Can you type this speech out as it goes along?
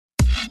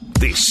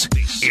This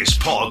is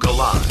Paul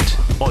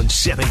Gallant on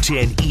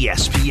 710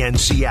 ESPN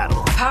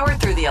Seattle. Powered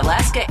through the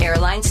Alaska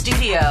Airlines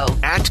studio.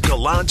 At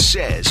Gallant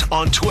Says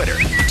on Twitter.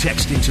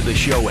 Text into the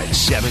show at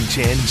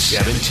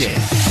 710-710.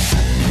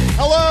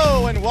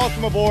 Hello and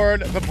welcome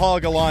aboard the Paul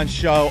Gallant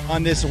Show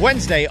on this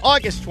Wednesday,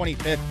 August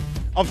 25th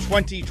of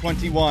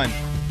 2021.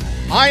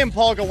 I am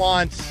Paul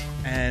Gallant,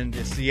 and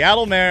the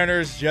Seattle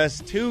Mariners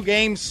just 2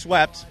 games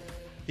swept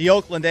the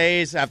Oakland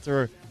A's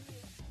after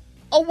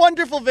a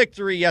wonderful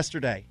victory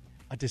yesterday.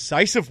 A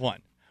decisive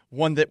one.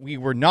 One that we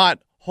were not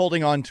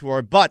holding on to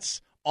our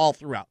butts all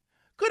throughout.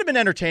 Could have been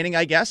entertaining,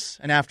 I guess.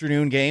 An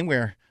afternoon game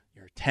where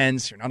you're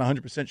tense, you're not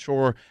 100%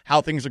 sure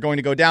how things are going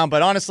to go down.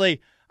 But honestly,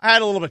 I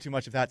had a little bit too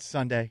much of that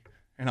Sunday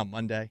and on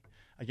Monday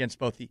against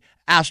both the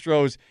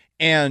Astros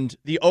and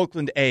the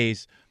Oakland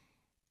A's.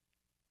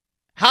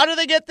 How did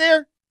they get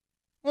there?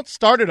 Well, it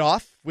started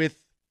off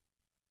with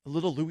a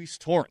little Luis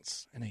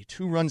Torrens and a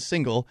 2-run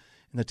single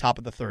in the top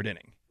of the 3rd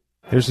inning.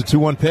 Here's the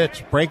 2-1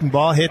 pitch. Breaking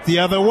ball hit the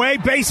other way.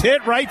 Base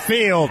hit right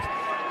field.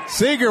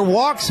 Seager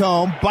walks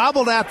home.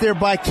 Bobbled out there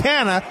by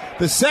Canha.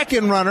 The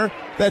second runner,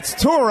 that's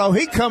Toro.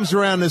 He comes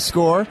around to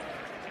score.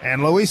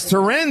 And Luis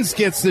Torrens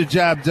gets the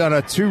job done.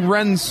 A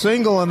 2-run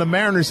single, and the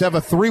Mariners have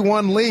a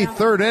 3-1 lead,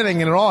 3rd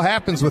inning, and it all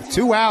happens with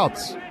 2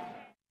 outs.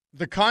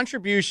 The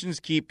contributions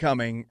keep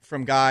coming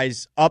from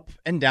guys up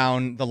and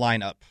down the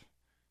lineup.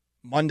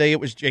 Monday it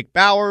was Jake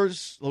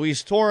Bauers.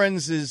 Luis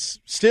Torrens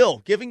is still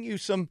giving you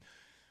some,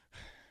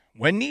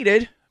 when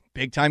needed,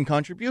 big-time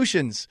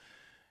contributions.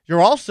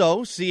 You're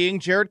also seeing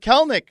Jarred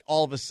Kelenic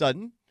all of a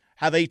sudden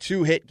have a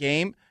 2-hit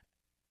game,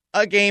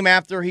 a game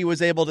after he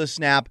was able to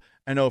snap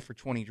an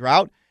 0-for-20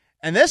 drought.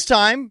 And this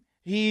time,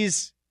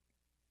 he's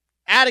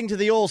adding to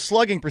the old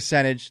slugging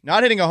percentage,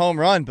 not hitting a home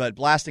run, but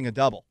blasting a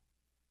double.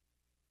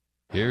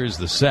 Here's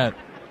the set.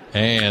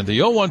 And the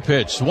 0-1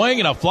 pitch. Swing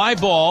and a fly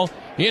ball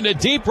into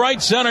deep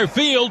right center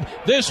field.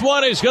 This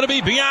one is going to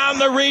be beyond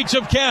the reach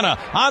of Canha.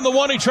 On the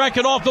 1, he tracked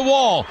it off the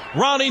wall.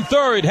 Rounding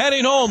 3rd,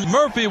 heading home.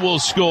 Murphy will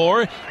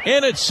score.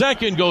 In at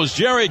 2nd goes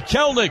Jarred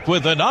Kelenic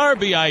with an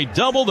RBI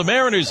double. The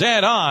Mariners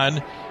add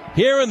on.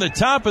 Here in the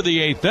top of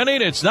the 8th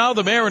inning, it's now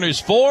the Mariners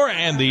 4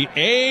 and the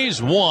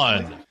A's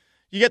 1.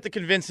 You get the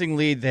convincing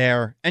lead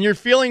there, and you're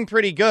feeling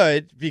pretty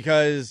good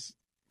because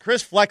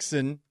Chris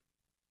Flexen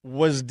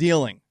was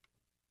dealing.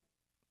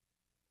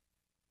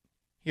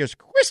 Here's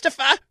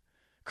Christopher.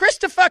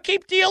 Christopher,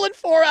 keep dealing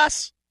for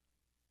us.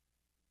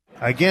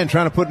 Again,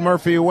 trying to put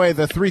Murphy away.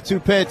 The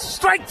 3-2 pitch.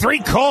 Strike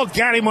 3 called.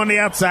 Got him on the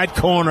outside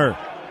corner.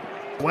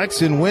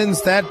 Flexen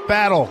wins that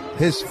battle.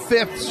 His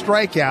 5th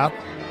strikeout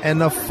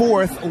and the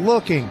 4th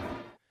looking.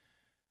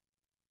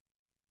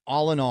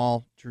 All in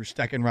all, Drew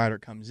Steckenrider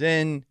comes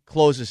in,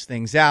 closes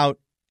things out,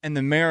 and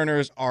the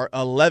Mariners are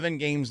 11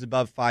 games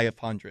above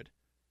 500.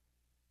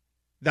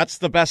 That's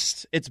the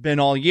best it's been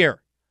all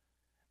year.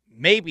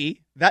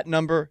 Maybe that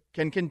number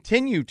can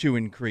continue to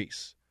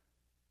increase.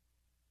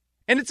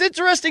 And it's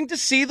interesting to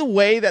see the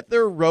way that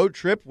their road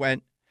trip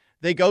went.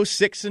 They go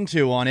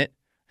 6-2 on it,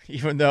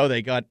 even though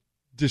they got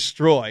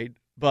destroyed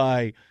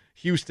by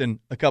Houston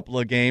a couple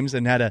of games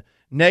and had a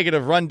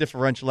negative run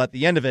differential at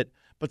the end of it.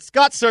 But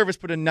Scott Service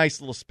put a nice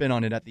little spin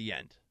on it at the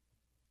end.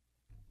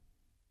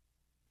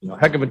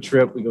 Heck of a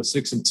trip. We go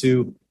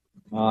 6-2.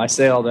 I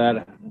say all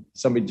that.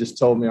 Somebody just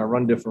told me our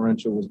run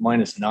differential was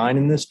 -9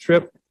 in this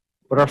trip,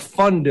 but our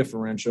fun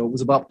differential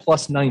was about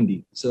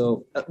 +90.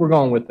 So we're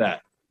going with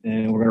that,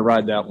 and we're going to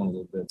ride that one a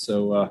little bit.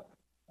 So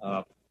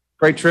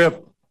great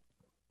trip,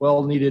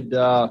 well-needed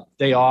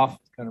day off,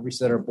 kind of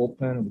reset our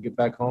bullpen, and we get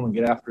back home and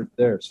get after it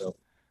there. So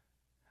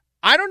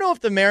I don't know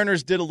if the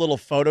Mariners did a little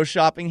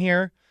photoshopping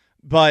here,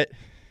 but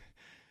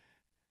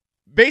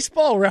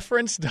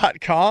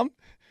BaseballReference.com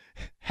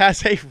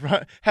has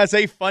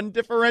a fun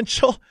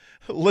differential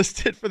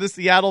listed for the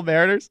Seattle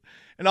Mariners.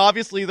 And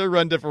obviously their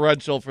run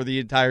differential for the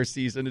entire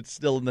season, it's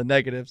still in the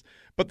negatives.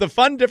 But the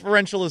fun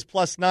differential is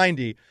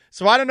 +90.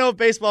 So I don't know if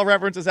Baseball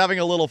Reference is having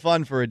a little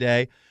fun for a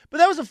day. But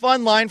that was a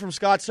fun line from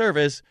Scott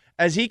Service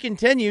as he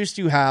continues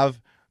to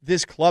have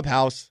this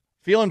clubhouse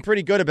feeling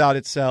pretty good about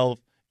itself,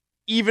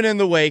 even in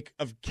the wake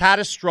of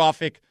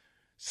catastrophic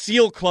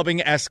seal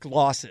clubbing-esque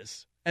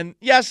losses. And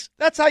yes,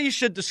 that's how you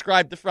should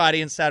describe the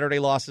Friday and Saturday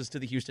losses to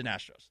the Houston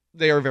Astros.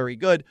 They are very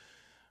good.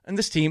 And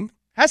this team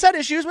has had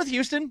issues with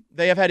Houston.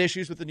 They have had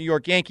issues with the New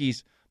York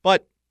Yankees.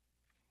 But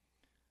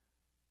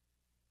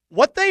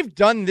what they've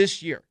done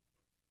this year,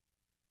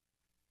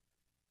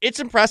 it's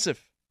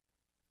impressive.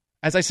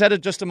 As I said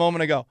it just a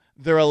moment ago,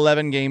 they're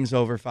 11 games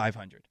over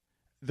 500.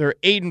 They're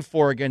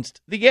 8-4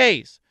 against the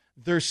A's.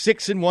 They're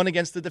 6-1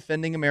 against the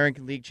defending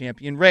American League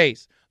champion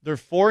Rays. They're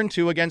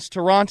 4-2 against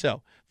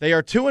Toronto. They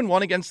are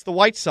 2-1 against the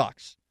White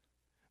Sox.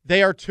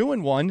 They are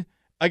 2-1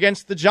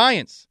 against the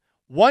Giants.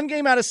 1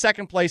 game out of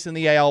second place in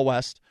the AL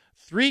West.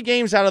 3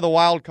 games out of the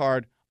wild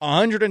card.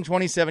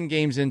 127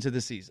 games into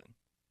the season.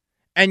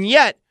 And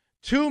yet,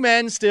 2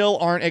 men still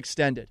aren't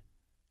extended.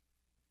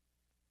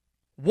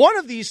 One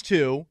of these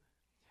 2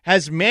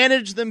 has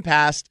managed them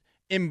past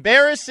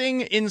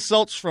embarrassing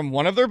insults from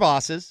one of their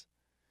bosses,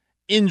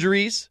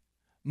 injuries,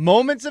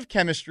 moments of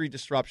chemistry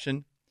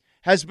disruption,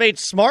 has made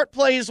smart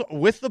plays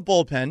with the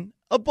bullpen,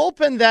 a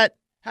bullpen that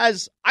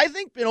has, I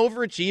think, been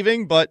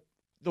overachieving, but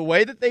the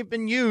way that they've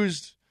been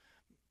used,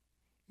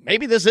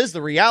 maybe this is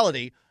the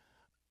reality.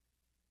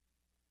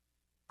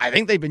 I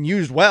think they've been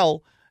used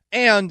well,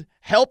 and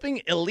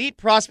helping elite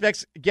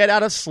prospects get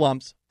out of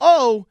slumps.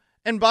 Oh,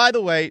 and by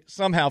the way,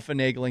 somehow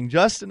finagling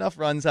just enough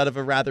runs out of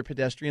a rather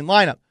pedestrian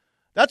lineup.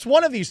 That's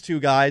one of these two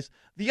guys.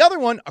 The other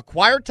one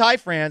acquired Ty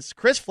France,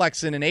 Chris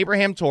Flexen, and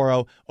Abraham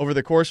Toro over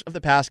the course of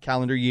the past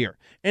calendar year,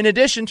 in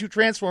addition to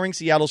transforming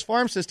Seattle's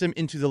farm system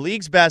into the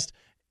league's best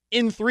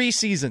in 3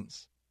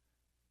 seasons.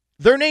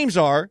 Their names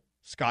are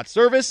Scott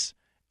Servais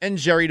and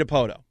Jerry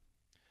Dipoto.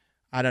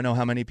 I don't know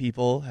how many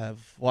people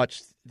have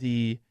watched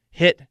the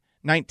hit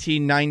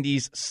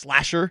 1990s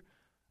slasher,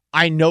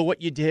 I Know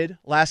What You Did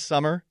last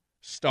summer,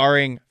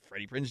 starring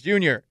Freddie Prinze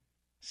Jr.,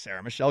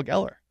 Sarah Michelle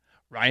Gellar,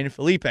 Ryan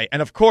Felipe,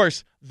 and of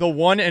course, the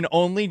one and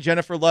only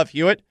Jennifer Love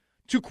Hewitt.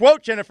 To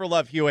quote Jennifer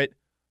Love Hewitt,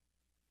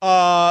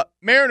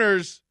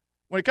 Mariners,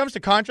 when it comes to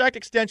contract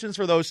extensions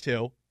for those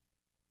two,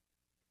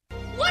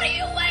 what are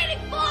you waiting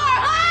for,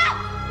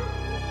 huh?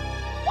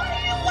 What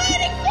are you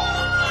waiting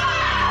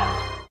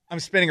for? I'm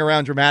spinning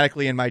around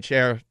dramatically in my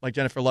chair like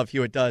Jennifer Love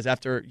Hewitt does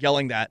after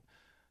yelling that.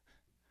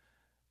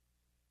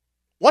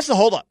 What's the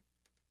holdup?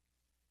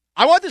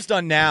 I want this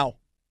done now.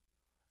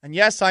 And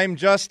yes, I'm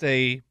just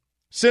a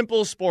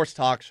simple sports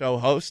talk show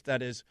host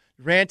that is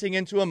ranting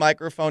into a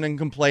microphone and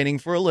complaining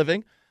for a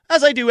living,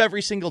 as I do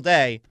every single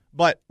day.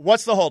 But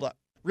what's the holdup?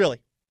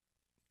 Really?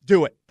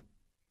 Do it.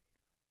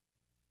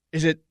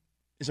 Is it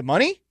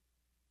money?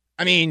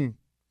 I mean,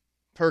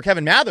 per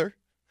Kevin Mather,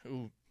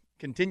 who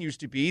continues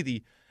to be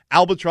the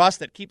albatross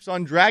that keeps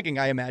on dragging,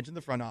 I imagine,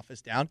 the front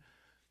office down,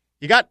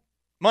 you got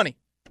money.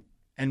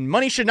 And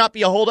money should not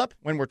be a holdup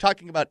when we're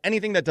talking about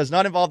anything that does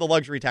not involve the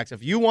luxury tax.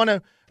 If you want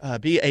to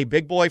be a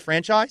big boy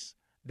franchise,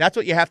 that's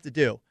what you have to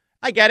do.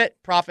 I get it.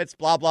 Profits,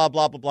 blah, blah,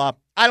 blah, blah, blah.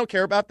 I don't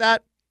care about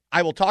that.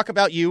 I will talk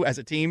about you as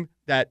a team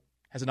that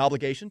has an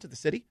obligation to the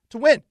city to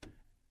win.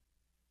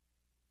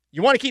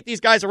 You want to keep these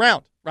guys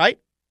around, right?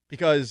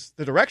 Because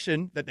the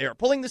direction that they are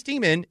pulling this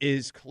team in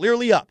is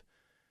clearly up.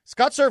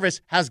 Scott Servais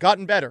has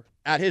gotten better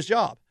at his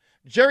job.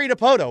 Jerry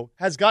Dipoto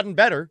has gotten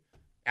better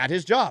at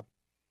his job.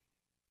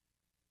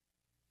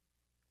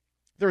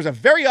 There's a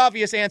very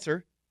obvious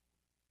answer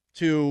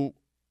to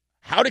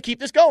how to keep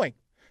this going.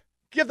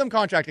 Give them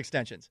contract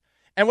extensions.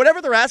 And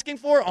whatever they're asking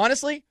for,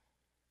 honestly,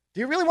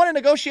 do you really want to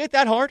negotiate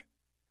that hard?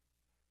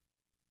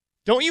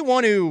 Don't you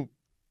want to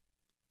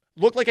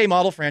look like a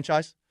model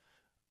franchise?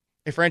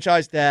 A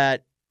franchise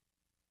that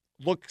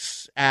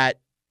looks at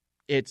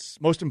its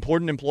most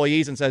important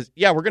employees and says,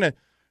 yeah, we're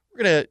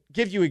gonna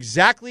give you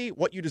exactly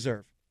what you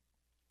deserve.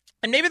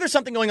 And maybe there's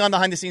something going on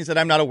behind the scenes that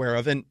I'm not aware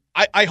of, and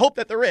I hope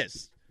that there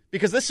is,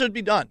 because this should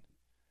be done.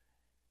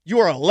 You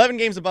are 11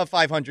 games above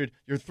 500.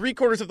 You're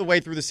 3/4 of the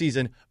way through the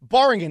season,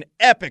 barring an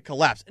epic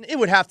collapse. And it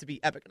would have to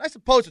be epic. And I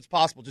suppose it's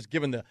possible just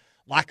given the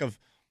lack of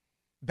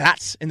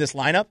bats in this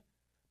lineup.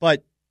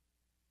 But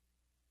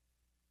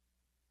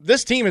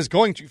this team is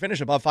going to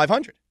finish above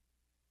 500.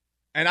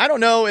 And I don't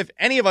know if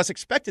any of us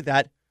expected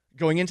that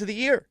going into the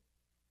year.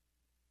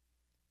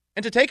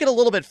 And to take it a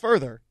little bit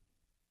further,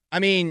 I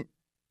mean,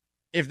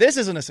 if this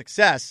isn't a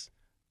success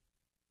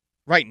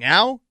right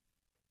now,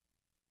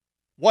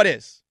 what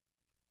is?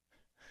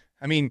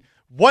 I mean,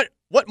 what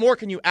more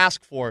can you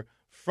ask for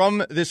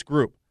from this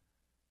group?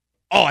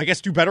 Oh, I guess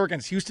do better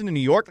against Houston and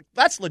New York?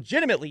 That's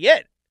legitimately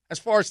it. As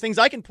far as things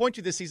I can point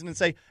to this season and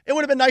say, it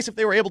would have been nice if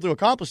they were able to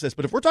accomplish this.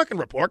 But if we're talking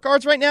report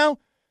cards right now,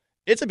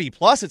 it's a B+,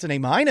 it's an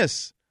A-.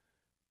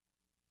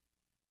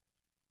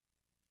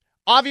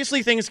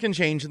 Obviously, things can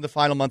change in the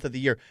final month of the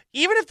year.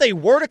 Even if they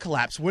were to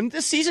collapse, wouldn't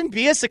this season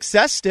be a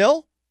success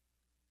still?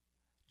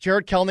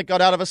 Jared Kelenic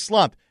got out of a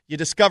slump. You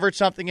discovered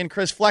something in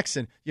Chris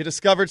Flexen. You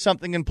discovered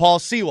something in Paul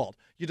Sewald.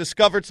 You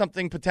discovered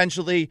something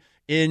potentially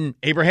in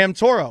Abraham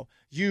Toro.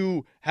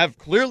 You have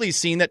clearly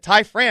seen that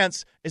Ty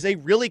France is a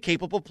really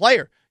capable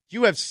player.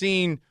 You have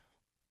seen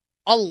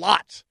a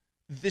lot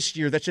this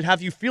year that should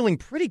have you feeling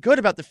pretty good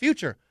about the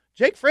future.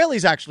 Jake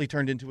Fraley's actually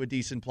turned into a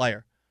decent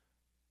player.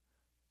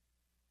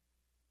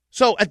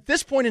 So at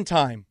this point in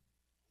time,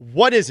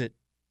 what is it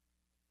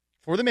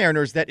for the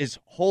Mariners that is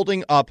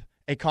holding up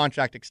a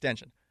contract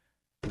extension?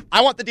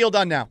 I want the deal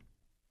done now.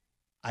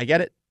 I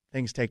get it.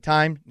 Things take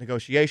time,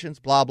 negotiations,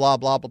 blah, blah,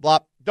 blah, blah, blah.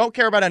 Don't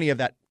care about any of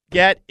that.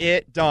 Get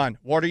it done.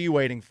 What are you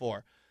waiting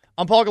for?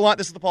 I'm Paul Gallant.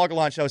 This is the Paul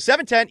Gallant Show.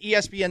 710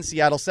 ESPN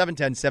Seattle.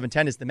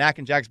 710-710 is the Mac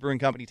and Jack's Brewing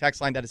Company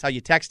text line. That is how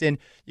you text in.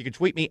 You can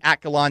tweet me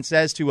at Gallant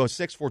Says,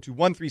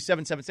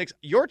 206-421-3776.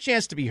 Your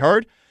chance to be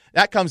heard.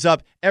 That comes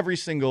up every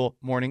single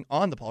morning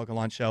on the Paul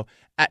Gallant Show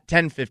at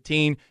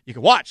 10:15. You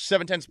can watch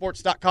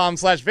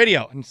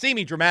 710sports.com/video and see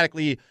me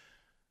dramatically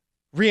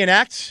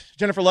reenact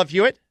Jennifer Love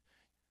Hewitt.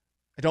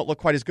 I don't look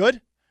quite as good.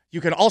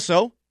 You can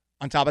also,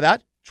 on top of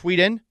that, tweet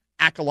in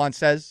at Gallant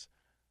Says.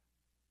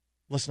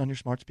 Listen on your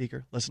smart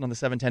speaker. Listen on the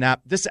 710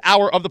 app. This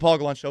hour of the Paul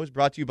Gallant Show is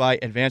brought to you by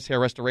Advanced Hair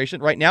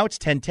Restoration. Right now, it's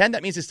 10:10.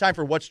 That means it's time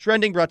for What's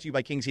Trending, brought to you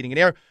by King's Heating and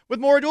Air with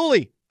Maura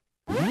Dooley.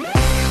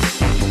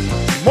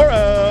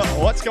 Maura,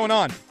 what's going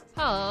on?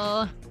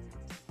 Oh,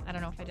 I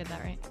don't know if I did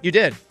that right. You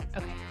did.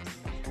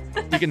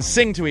 Okay. You can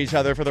sing to each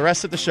other for the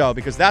rest of the show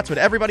because that's what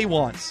everybody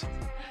wants.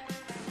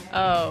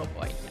 Oh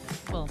boy.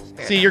 Yeah. Well,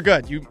 See, you're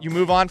good. You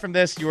move on from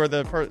this. You are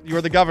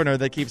the governor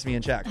that keeps me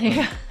in check.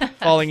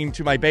 Falling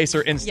into my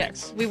baser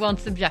instincts. Yes, we won't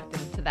subject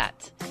them to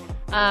that.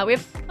 We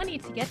have plenty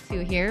to get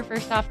to here.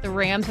 First off, the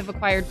Rams have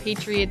acquired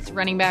Patriots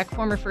running back,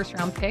 former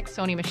first-round pick,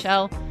 Sony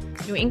Michel.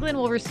 New England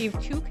will receive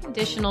 2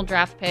 conditional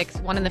draft picks,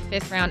 one in the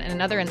 5th round and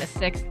another in the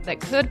 6th, that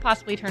could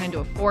possibly turn into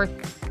a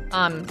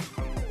 4th.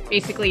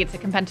 Basically, it's a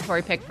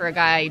compensatory pick for a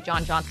guy,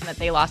 John Johnson, that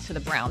they lost to the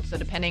Browns. So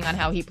depending on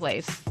how he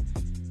plays,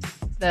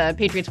 the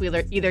Patriots will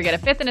either get a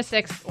 5th and a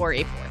 6th or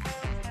a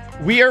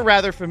 4th. We are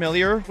rather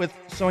familiar with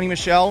Sony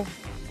Michel.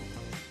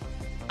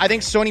 I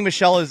think Sony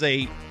Michel is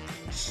a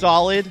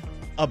solid,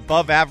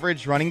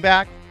 above-average running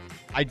back.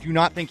 I do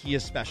not think he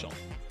is special.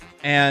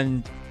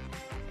 And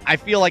I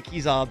feel like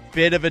he's a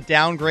bit of a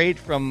downgrade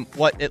from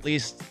what at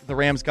least the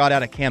Rams got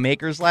out of Cam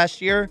Akers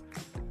last year.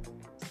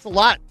 It's a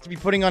lot to be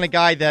putting on a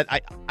guy that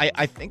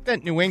I think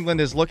that New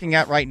England is looking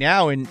at right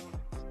now, and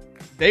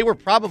they were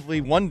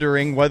probably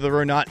wondering whether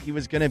or not he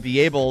was going to be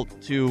able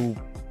to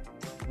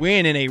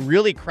win in a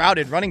really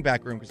crowded running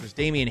back room because there's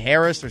Damian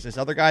Harris, there's this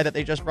other guy that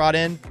they just brought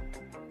in.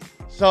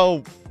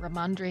 So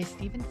Ramondre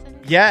Stevenson?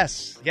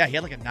 Yes. Yeah, he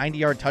had like a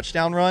 90-yard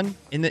touchdown run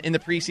in the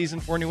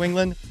preseason for New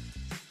England.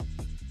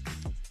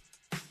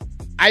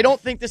 I don't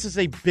think this is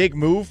a big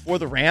move for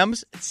the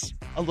Rams. It's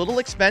a little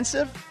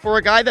expensive for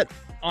a guy that,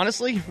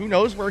 honestly, who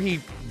knows where he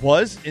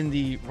was in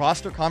the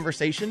roster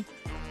conversation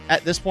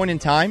at this point in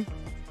time.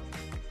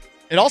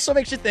 It also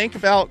makes you think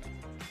about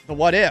the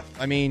what if.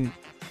 I mean,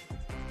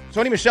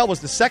 Sony Michel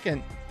was the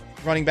second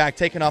running back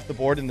taken off the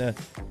board in the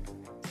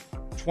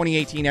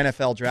 2018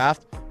 NFL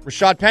draft.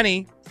 Rashad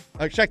Penny,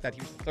 check that, he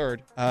was the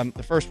third.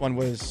 The first one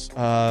was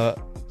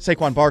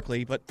Saquon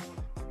Barkley, but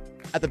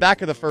at the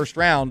back of the first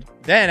round.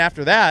 Then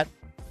after that,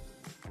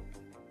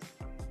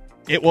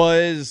 it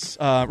was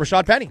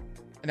Rashad Penny.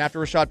 And after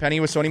Rashad Penny, it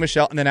was Sony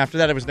Michel. And then after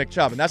that, it was Nick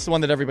Chubb. And that's the one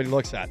that everybody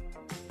looks at.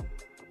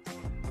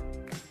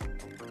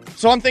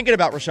 So I'm thinking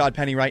about Rashad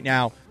Penny right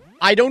now.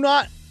 I do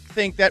not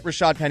think that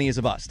Rashad Penny is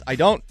a bust. I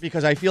don't,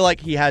 because I feel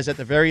like he has at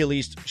the very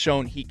least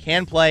shown he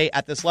can play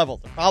at this level.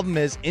 The problem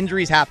is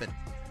injuries happen.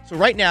 So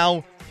right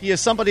now, he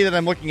is somebody that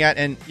I'm looking at,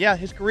 and yeah,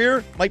 his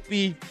career might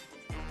be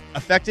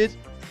affected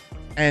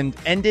and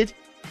ended,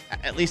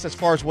 at least as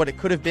far as what it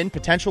could have been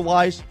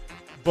potential-wise,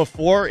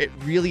 before it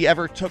really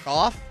ever took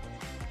off.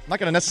 I'm not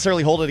going to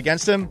necessarily hold it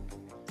against him.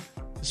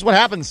 This is what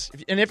happens.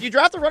 And if you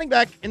draft a running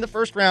back in the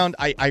first round,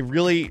 I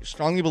really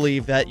strongly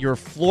believe that your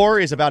floor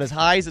is about as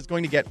high as it's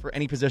going to get for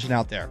any position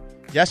out there.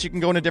 Yes, you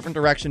can go in a different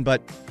direction,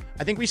 but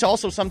I think we should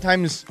also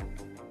sometimes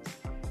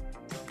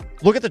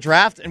look at the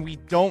draft and we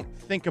don't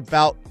think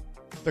about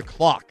the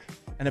clock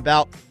and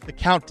about the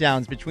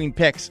countdowns between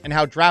picks and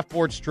how draft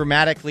boards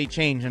dramatically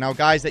change and how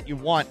guys that you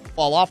want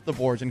fall off the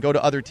boards and go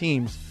to other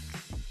teams.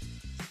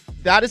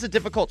 That is a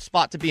difficult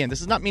spot to be in.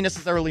 This is not me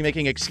necessarily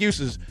making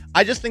excuses.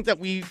 I just think that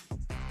we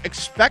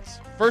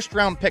expect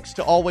first-round picks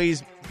to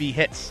always be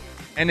hits.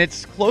 And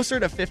it's closer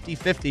to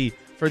 50-50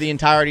 for the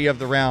entirety of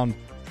the round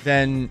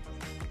than,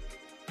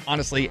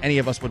 honestly, any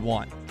of us would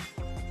want.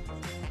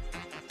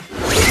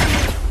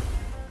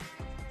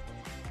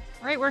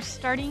 All right, we're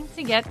starting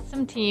to get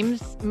some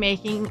teams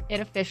making it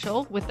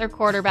official with their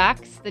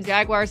quarterbacks. The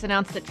Jaguars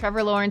announced that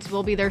Trevor Lawrence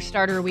will be their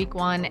starter week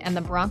 1, and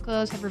the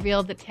Broncos have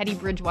revealed that Teddy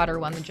Bridgewater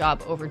won the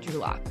job over Drew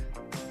Lock.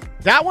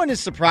 That one is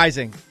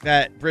surprising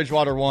that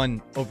Bridgewater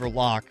won over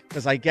Lock,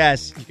 because I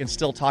guess you can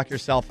still talk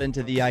yourself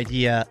into the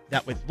idea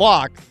that with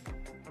Lock,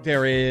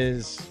 there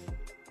is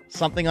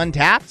something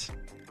untapped,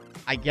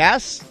 I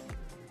guess.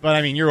 But,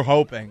 I mean, you're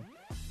hoping.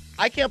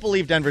 I can't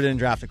believe Denver didn't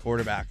draft a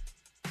quarterback.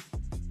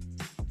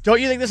 Don't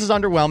you think this is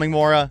underwhelming,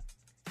 Maura?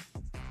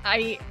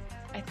 I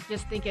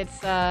just think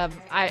it's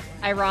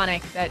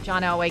ironic that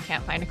John Elway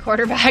can't find a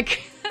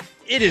quarterback.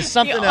 It is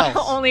something else.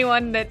 The only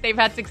one that they've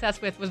had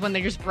success with was when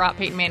they just brought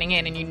Peyton Manning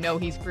in, and you know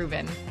he's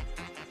proven.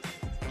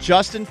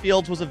 Justin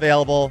Fields was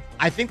available.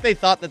 I think they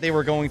thought that they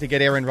were going to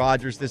get Aaron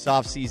Rodgers this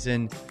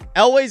offseason.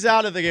 Elway's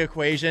out of the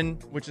equation,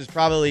 which is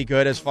probably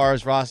good as far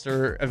as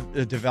roster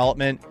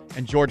development,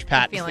 and George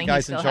Patton's the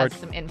guys in charge.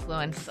 Has some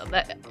influence. So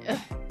that,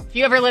 if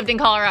you ever lived in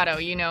Colorado,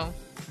 you know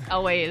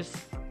Elway is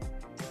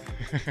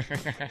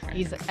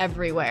he's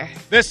everywhere.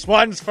 This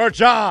one's for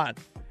John,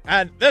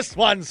 and this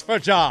one's for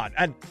John,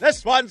 and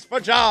this one's for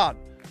John.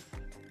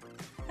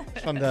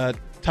 From the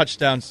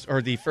touchdowns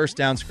or the first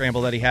down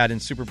scramble that he had in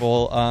Super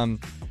Bowl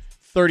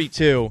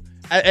 32.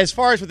 As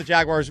far as with the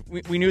Jaguars,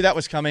 we knew that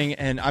was coming,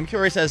 and I'm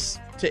curious as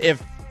to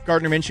if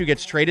Gardner Minshew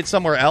gets traded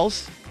somewhere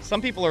else.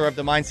 Some people are of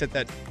the mindset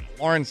that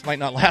Lawrence might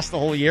not last the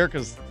whole year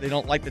because they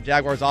don't like the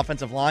Jaguars'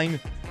 offensive line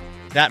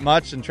that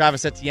much, and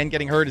Travis Etienne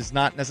getting hurt is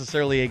not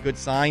necessarily a good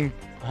sign,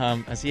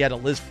 as he had a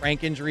Liz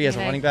Frank injury as a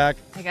running back.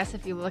 I guess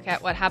if you look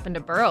at what happened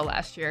to Burrow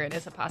last year, it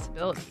is a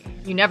possibility.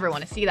 You never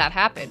want to see that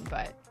happen,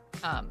 but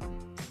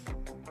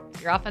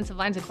your offensive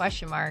line's a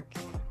question mark.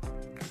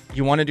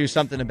 you want to do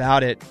something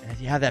about it, and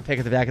you have that pick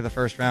at the back of the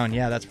first round,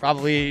 yeah, that's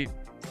probably...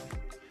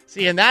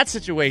 See, in that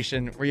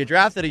situation where you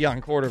drafted a young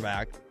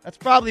quarterback, that's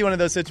probably one of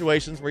those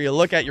situations where you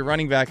look at your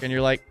running back and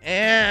you're like,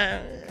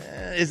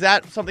 is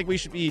that something we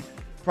should be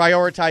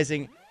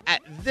prioritizing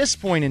at this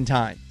point in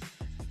time?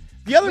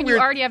 The other when weird...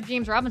 you already have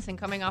James Robinson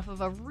coming off of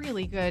a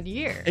really good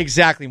year.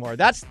 Exactly, more.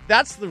 That's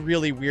the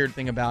really weird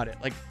thing about it.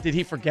 Like, did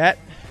he forget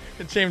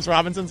that James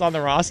Robinson's on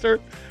the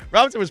roster?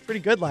 Robinson was pretty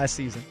good last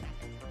season.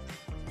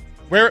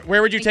 Where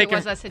would you take him?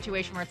 It was a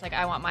situation where it's like,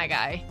 I want my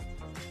guy.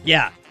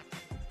 Yeah.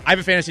 I have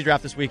a fantasy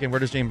draft this weekend. Where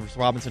does James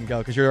Robinson go?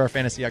 Because you're our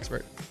fantasy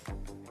expert.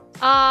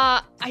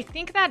 I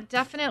think that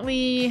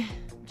definitely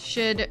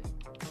should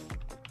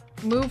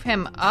move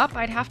him up.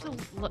 I'd have to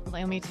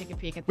let me take a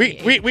peek at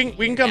the we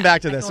can come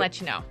back to this. I can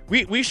let you know.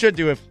 We should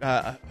do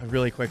a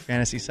really quick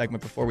fantasy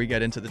segment before we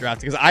get into the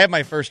draft, because I have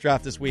my first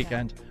draft this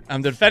weekend.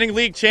 I'm the defending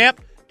league champ.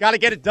 Got to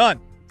get it done.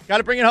 Got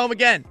to bring it home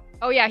again.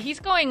 Oh, yeah, he's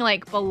going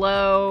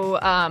below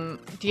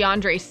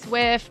DeAndre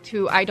Swift,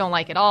 who I don't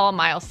like at all,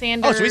 Miles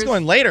Sanders. Oh, so he's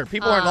going later.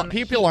 People aren't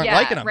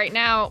liking him. Right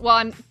now,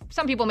 well,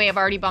 some people may have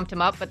already bumped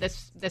him up, but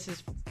this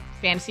is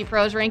Fantasy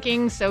Pros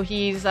rankings, so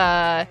he's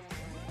right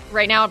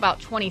now about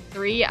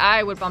 23.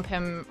 I would bump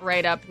him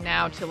right up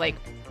now to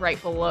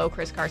right below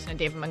Chris Carson and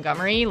David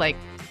Montgomery,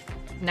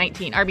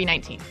 19, RB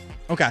 19.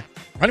 Okay,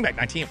 running back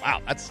 19.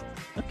 Wow, that's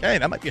okay.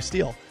 That might be a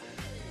steal.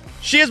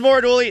 She is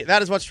Maura Dooley.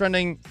 That is what's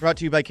trending. Brought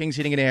to you by King's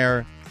Heating and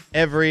Air.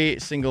 Every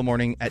single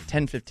morning at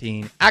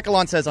 10:15.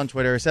 Akalon says on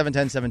Twitter,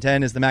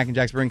 710-710 is the Mac and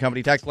Jack's Brewing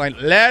Company text line.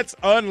 Let's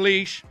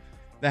unleash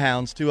the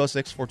hounds.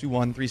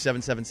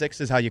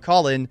 206-421-3776 is how you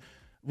call in.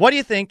 What do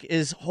you think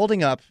is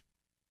holding up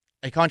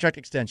a contract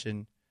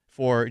extension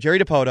for Jerry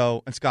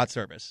Dipoto and Scott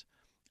Service?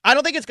 I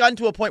don't think it's gotten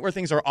to a point where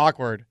things are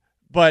awkward,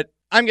 but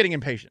I'm getting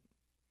impatient.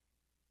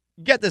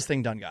 Get this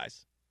thing done,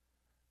 guys.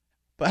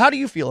 But how do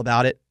you feel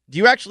about it? Do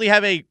you actually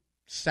have a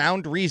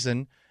sound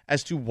reason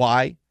as to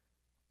why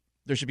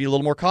there should be a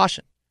little more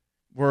caution,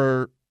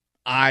 where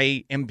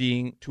I am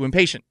being too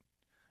impatient?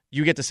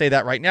 You get to say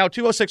that right now.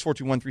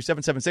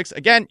 206-421-3776.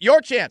 Again,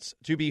 your chance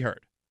to be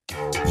heard.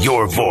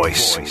 Your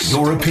voice,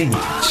 your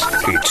opinions.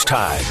 It's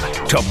time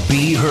to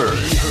be heard.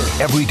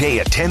 Every day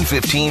at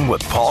 10:15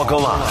 with Paul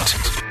Gallant.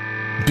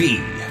 Be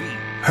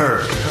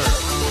heard.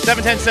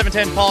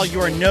 710-710, Paul, you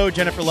are no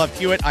Jennifer Love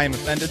Hewitt. I am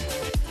offended.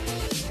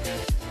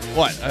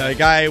 What, a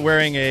guy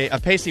wearing a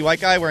pasty white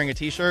guy wearing a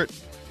T-shirt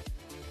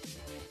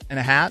and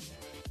a hat?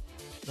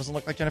 Doesn't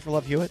look like Jennifer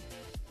Love Hewitt?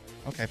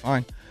 Okay,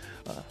 fine.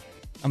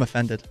 I'm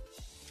offended.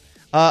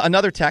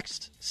 Another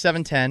text,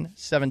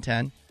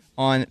 710-710,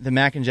 on the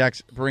Mac and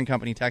Jack's Brewing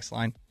Company text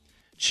line.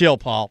 Chill,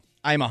 Paul.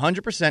 I am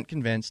 100%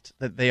 convinced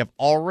that they have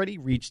already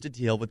reached a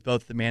deal with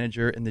both the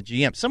manager and the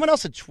GM. Someone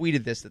else had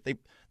tweeted this, that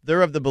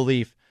they're of the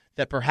belief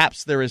that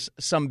perhaps there is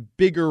some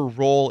bigger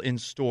role in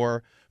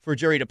store for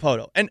Jerry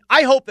Dipoto. And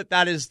I hope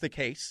that is the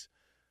case.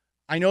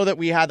 I know that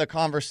we had the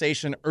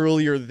conversation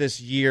earlier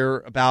this year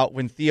about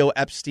when Theo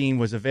Epstein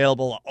was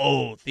available.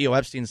 Oh, Theo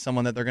Epstein is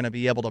someone that they're going to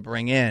be able to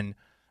bring in.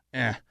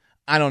 I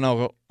don't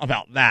know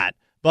about that.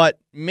 But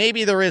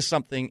maybe there is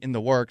something in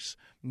the works.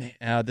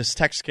 This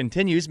text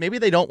continues. Maybe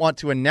they don't want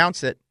to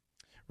announce it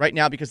right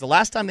now because the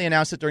last time they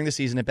announced it during the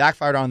season, it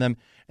backfired on them,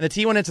 and the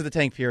team went into the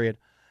tank period.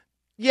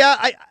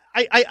 Yeah,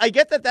 I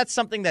get that that's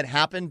something that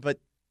happened, but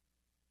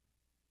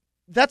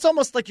that's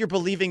almost like you're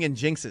believing in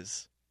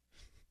jinxes.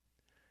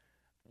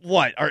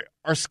 What,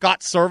 are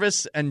Scott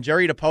Service and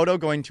Jerry Dipoto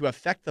going to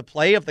affect the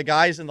play of the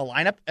guys in the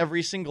lineup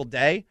every single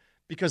day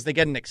because they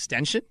get an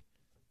extension?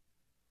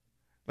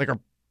 Are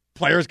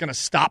players going to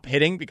stop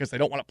hitting because they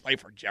don't want to play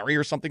for Jerry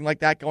or something like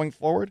that going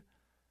forward?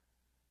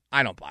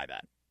 I don't buy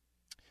that.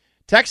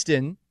 Text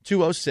in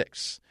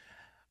 206.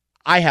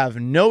 I have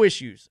no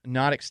issues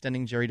not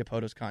extending Jerry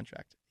Dipoto's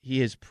contract.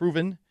 He has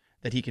proven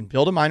that he can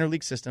build a minor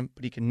league system,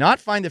 but he cannot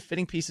find the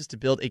fitting pieces to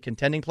build a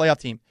contending playoff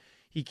team.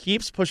 He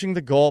keeps pushing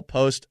the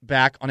goalpost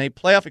back on a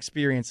playoff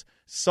experience.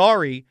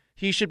 Sorry,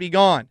 he should be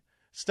gone.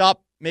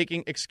 Stop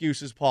making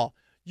excuses, Paul.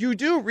 You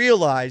do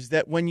realize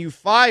that when you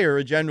fire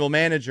a general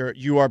manager,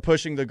 you are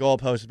pushing the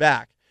goalpost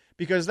back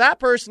because that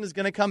person is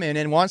going to come in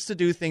and wants to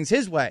do things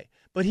his way,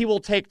 but he will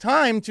take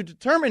time to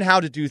determine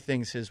how to do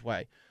things his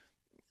way.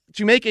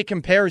 To make a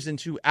comparison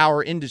to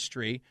our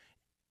industry,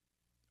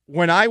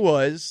 when I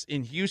was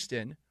in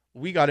Houston,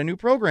 we got a new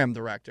program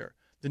director.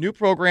 The new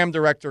program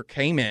director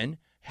came in,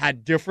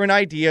 had different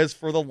ideas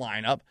for the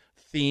lineup,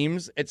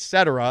 themes,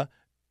 etc.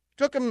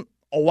 Took him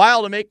a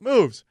while to make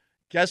moves.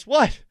 Guess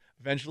what?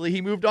 Eventually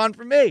he moved on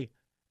from me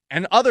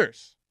and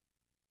others.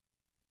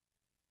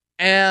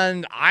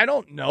 And I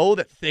don't know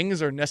that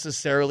things are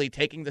necessarily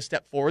taking the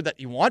step forward that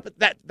you want, but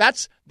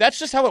that's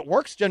just how it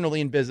works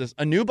generally in business.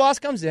 A new boss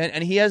comes in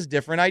and he has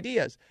different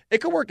ideas. It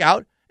could work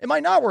out. It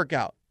might not work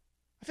out.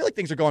 I feel like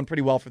things are going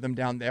pretty well for them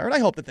down there, and I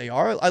hope that they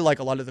are. I like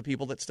a lot of the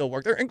people that still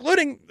work there,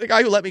 including the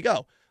guy who let me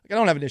go. I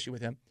don't have an issue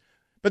with him.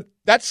 But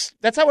that's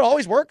how it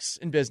always works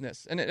in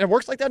business, and it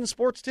works like that in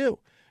sports too.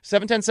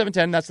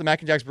 710-710, that's the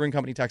Mac and Jack's Brewing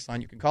Company text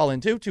line. You can call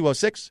in too,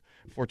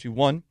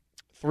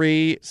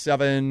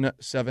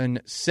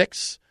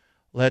 206-421-3776.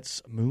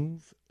 let's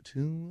move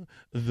to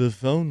the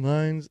phone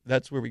lines.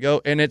 That's where we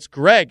go. And it's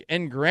Greg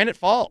in Granite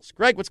Falls.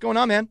 Greg, what's going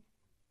on, man?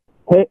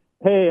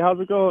 Hey, how's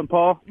it going,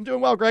 Paul? I'm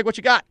doing well, Greg. What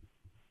you got?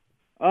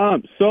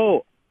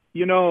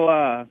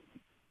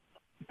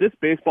 This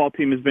baseball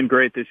team has been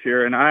great this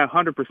year, and I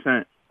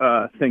 100%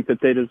 think that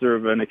they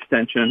deserve an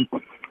extension.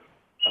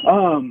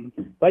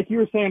 Like you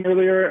were saying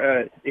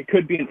earlier, it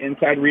could be an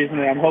inside reason,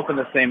 and I'm hoping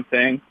the same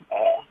thing.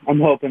 I'm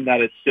hoping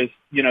that it's just,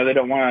 they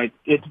don't want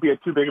it to be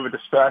too big of a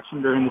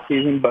distraction during the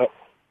season. But,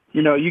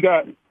 you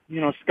got,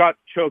 Scott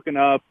choking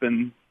up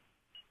and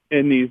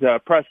in these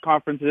press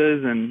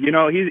conferences, and,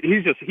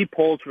 he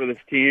pulls for this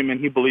team, and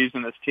he believes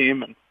in this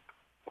team, and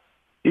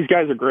these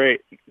guys are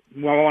great.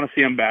 I want to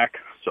see them back,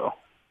 so.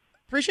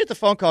 Appreciate the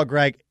phone call,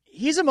 Greg.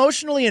 He's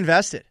emotionally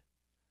invested.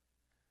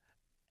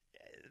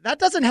 That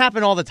doesn't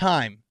happen all the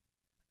time.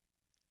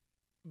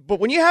 But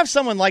when you have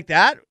someone like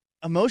that,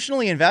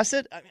 emotionally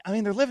invested, I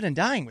mean, they're living and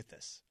dying with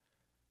this.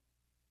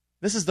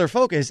 This is their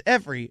focus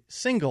every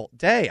single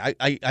day.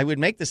 I would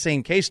make the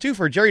same case, too,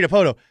 for Jerry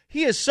Dipoto.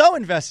 He is so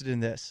invested in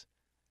this.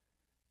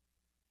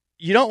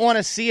 You don't want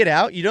to see it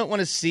out. You don't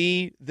want to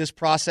see this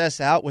process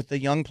out with the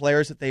young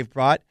players that they've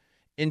brought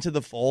into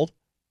the fold.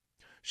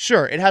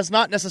 Sure, it has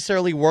not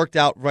necessarily worked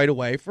out right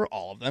away for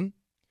all of them.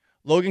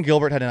 Logan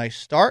Gilbert had a nice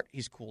start.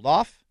 He's cooled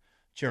off.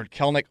 Jared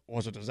Kelenic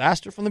was a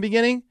disaster from the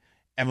beginning.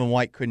 Evan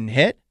White couldn't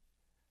hit.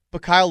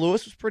 But Kyle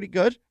Lewis was pretty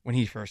good when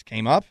he first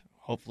came up.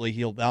 Hopefully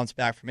he'll bounce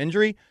back from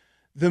injury.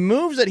 The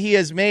moves that he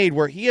has made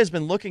where he has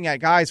been looking at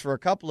guys for a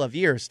couple of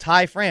years,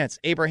 Ty France,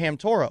 Abraham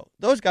Toro,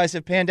 those guys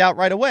have panned out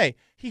right away.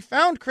 He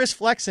found Chris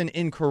Flexen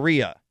in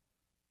Korea,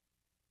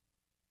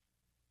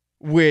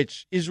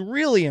 which is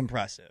really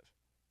impressive.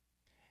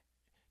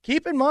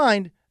 Keep in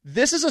mind,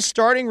 this is a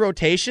starting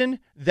rotation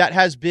that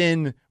has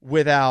been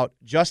without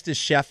Justice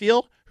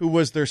Sheffield, who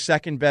was their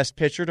second best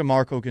pitcher to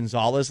Marco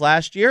Gonzalez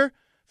last year,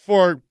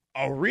 for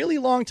a really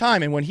long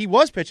time. And when he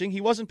was pitching, he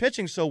wasn't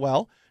pitching so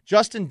well.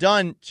 Justin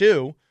Dunn,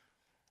 too.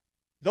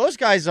 Those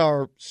guys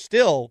are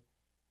still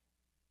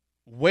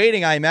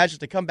waiting, I imagine,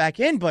 to come back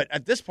in. But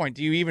at this point,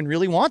 do you even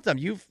really want them?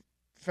 You've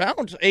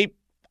found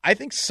I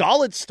think,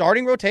 solid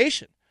starting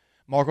rotation.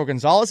 Marco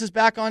Gonzalez is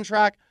back on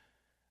track.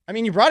 I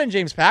mean, you brought in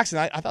James Paxton.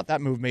 I thought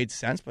that move made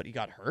sense, but he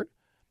got hurt.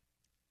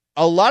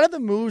 A lot of the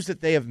moves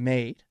that they have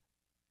made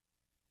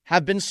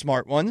have been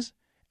smart ones.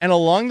 And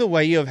along the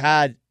way, you have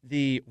had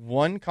the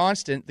one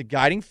constant, the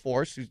guiding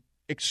force, who's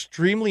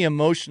extremely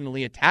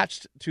emotionally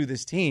attached to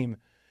this team.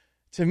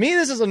 To me,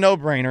 this is a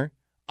no-brainer.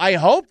 I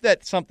hope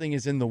that something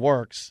is in the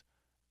works.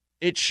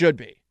 It should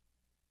be.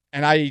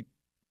 And I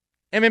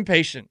am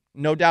impatient,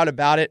 no doubt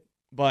about it.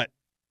 But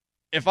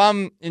if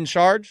I'm in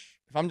charge,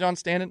 if I'm John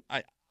Stanton,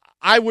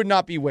 I would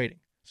not be waiting.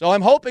 So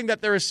I'm hoping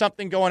that there is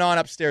something going on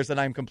upstairs that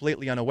I'm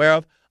completely unaware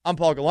of. I'm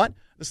Paul Gallant.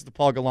 This is the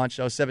Paul Gallant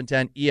Show,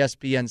 710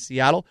 ESPN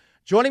Seattle.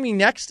 Joining me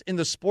next in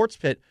the Sports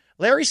Pit,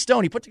 Larry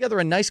Stone. He put together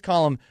a nice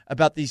column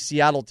about the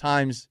Seattle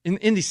Times,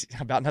 in the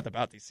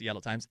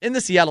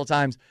Seattle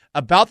Times,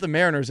 about the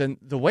Mariners and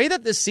the way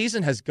that this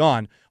season has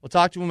gone. We'll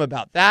talk to him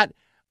about that,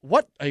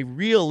 what a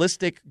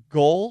realistic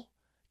goal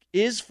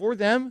is for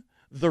them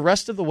the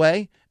rest of the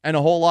way, and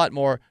a whole lot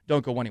more.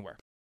 Don't go anywhere.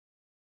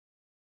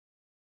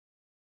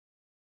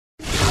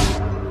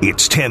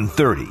 It's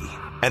 10:30,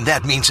 and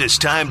that means it's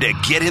time to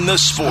get in the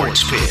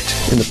Sports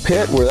Pit. In the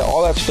pit where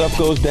all that stuff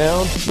goes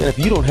down, man, if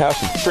you don't have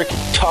some freaking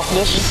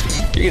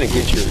toughness, you're gonna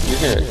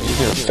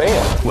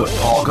fail. With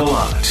Paul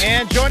Gallant.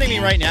 And joining me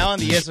right now on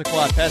the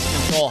Issaquah Pest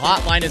Control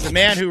Hotline is a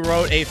man who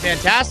wrote a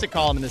fantastic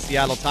column in the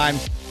Seattle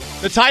Times.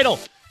 The title: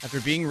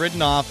 after being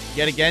ridden off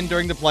yet again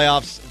during the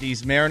playoffs,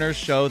 these Mariners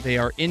show they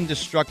are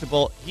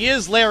indestructible. He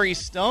is Larry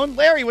Stone.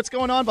 Larry, what's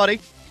going on, buddy?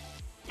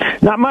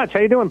 Not much. How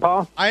you doing,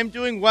 Paul? I am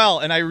doing well,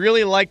 and I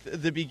really liked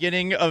the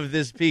beginning of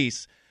this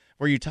piece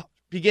where you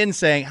begin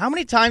saying, how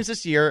many times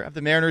this year have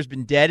the Mariners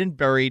been dead and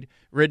buried,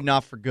 ridden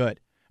off for good?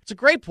 It's a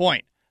great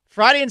point.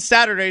 Friday and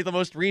Saturday, the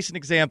most recent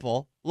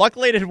example.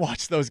 Luckily, I didn't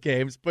watch those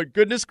games, but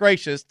goodness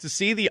gracious, to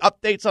see the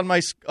updates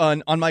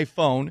on my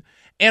phone,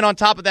 and on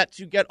top of that,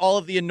 to get all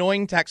of the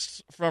annoying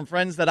texts from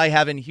friends that I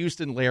have in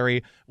Houston,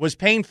 Larry, was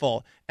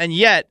painful. And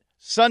yet,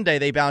 Sunday,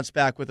 they bounced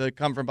back with a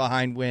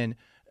come-from-behind win.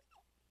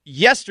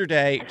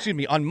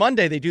 On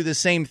Monday, they do the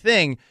same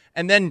thing,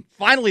 and then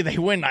finally they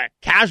win a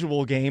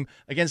casual game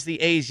against the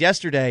A's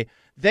yesterday.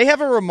 They have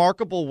a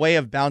remarkable way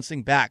of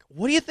bouncing back.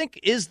 What do you think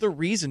is the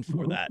reason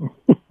for that?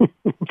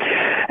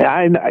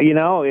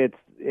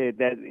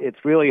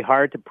 It's really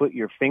hard to put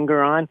your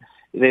finger on.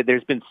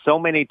 There's been so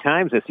many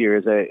times this year,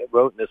 as I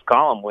wrote in this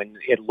column, when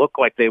it looked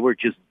like they were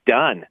just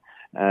done.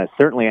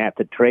 Certainly at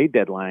the trade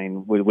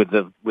deadline with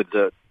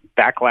the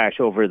backlash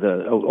over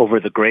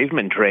the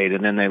Graveman trade,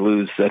 and then they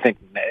lose, I think,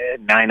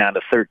 9 out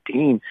of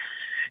 13,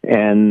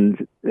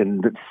 and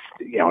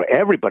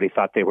everybody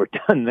thought they were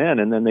done then,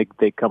 and then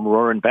they come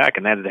roaring back,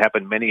 and that had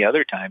happened many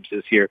other times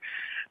this year.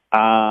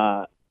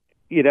 I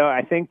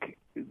think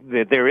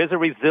that there is a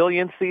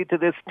resiliency to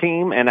this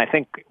team, and I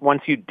think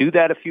once you do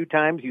that a few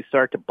times, you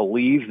start to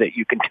believe that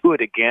you can do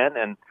it again.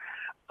 And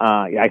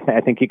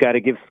I think you got to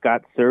give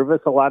Scott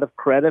Service a lot of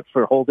credit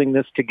for holding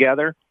this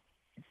together.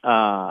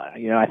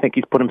 I think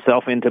he's put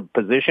himself into a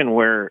position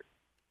where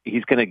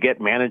he's going to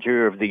get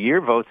Manager of the Year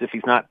votes if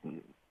he's not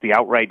the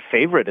outright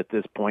favorite at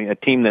this point. A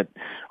team that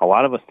a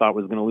lot of us thought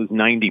was going to lose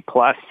 90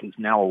 plus is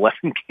now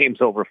 11 games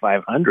over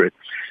 500.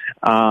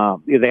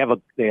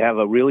 They have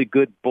a really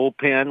good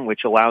bullpen,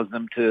 which allows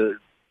them to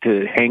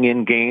hang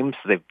in games.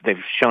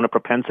 They've shown a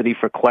propensity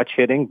for clutch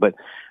hitting, but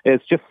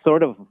it's just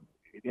sort of,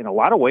 in a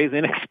lot of ways,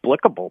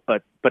 inexplicable,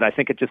 but I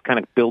think it just kind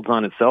of builds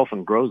on itself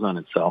and grows on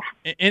itself.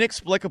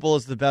 Inexplicable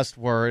is the best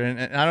word,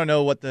 and I don't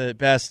know what the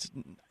best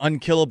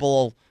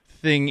unkillable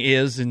thing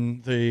is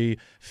in the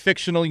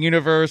fictional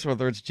universe,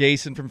 whether it's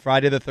Jason from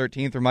Friday the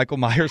 13th or Michael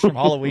Myers from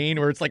Halloween,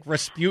 or it's like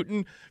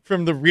Rasputin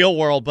from the real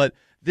world, but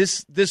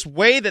this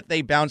way that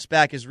they bounce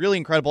back is really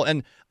incredible,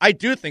 and I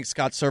do think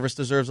Scott Service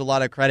deserves a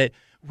lot of credit.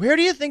 Where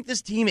do you think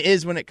this team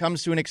is when it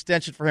comes to an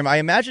extension for him? I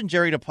imagine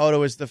Jerry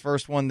Dipoto is the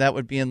first one that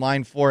would be in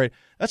line for it.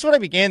 That's what I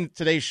began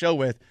today's show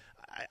with.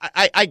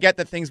 I get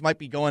that things might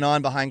be going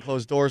on behind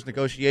closed doors,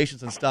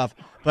 negotiations and stuff,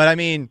 but I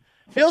mean,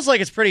 feels like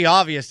it's pretty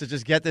obvious to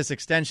just get this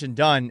extension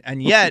done,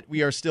 and yet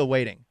we are still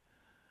waiting.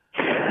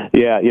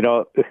 Yeah,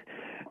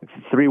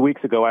 3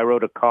 weeks ago I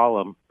wrote a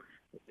column.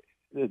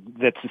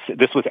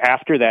 This was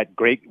after that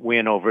great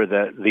win over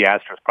the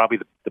Astros, probably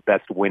the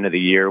best win of the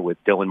year with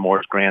Dylan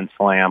Moore's grand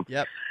slam.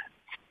 Yep.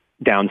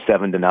 Down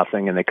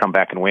 7-0, and they come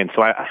back and win.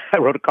 So I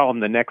wrote a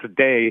column the next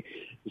day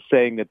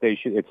saying that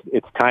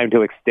it's time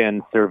to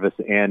extend Service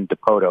and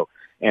Dipoto,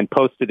 and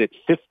posted it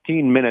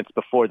 15 minutes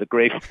before the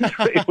great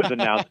trade was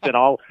announced, and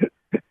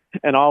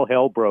all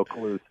hell broke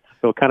loose.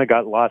 So it kind of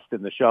got lost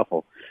in the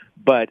shuffle.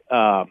 But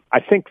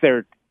I think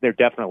they're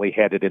definitely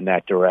headed in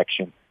that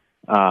direction.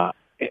 I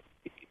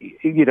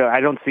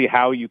don't see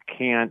how you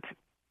can't.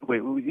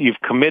 You've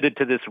committed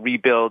to this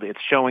rebuild. It's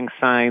showing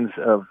signs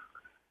of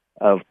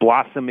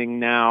blossoming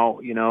now.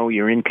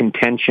 You're in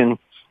contention,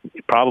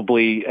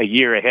 probably a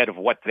year ahead of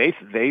what they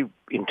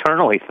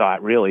internally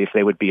thought, really, if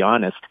they would be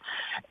honest.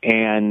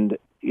 And,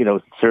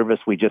 Service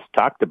we just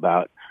talked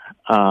about.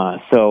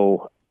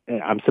 So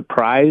I'm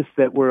surprised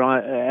that we're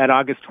at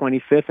August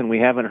 25th and we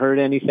haven't heard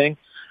anything.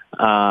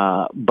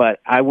 But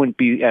I wouldn't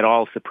be at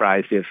all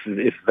surprised if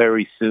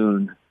very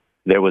soon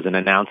there was an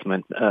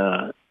announcement,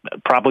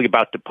 probably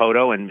about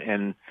Dipoto,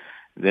 and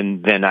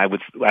then I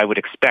would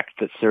expect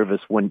that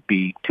Service wouldn't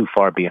be too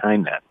far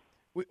behind that.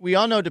 We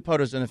all know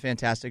Dipoto's done a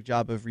fantastic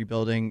job of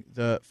rebuilding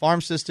the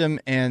farm system,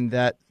 and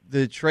that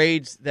the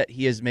trades that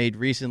he has made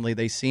recently,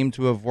 they seem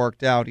to have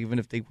worked out, even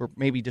if they were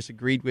maybe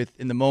disagreed with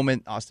in the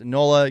moment. Austin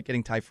Nola,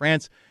 getting Ty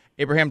France,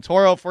 Abraham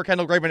Toro for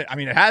Kendall Graveman. I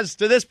mean, it has,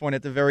 to this point,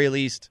 at the very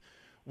least,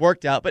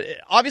 worked out. But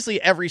obviously,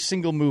 every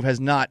single move has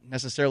not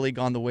necessarily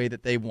gone the way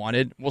that they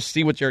wanted. We'll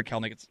see with Jared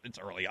Kelenic. It's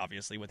early,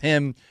 obviously, with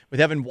him. With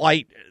Evan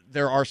White,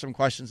 there are some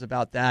questions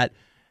about that.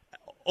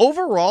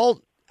 Overall,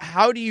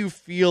 how do you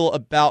feel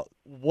about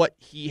what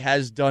he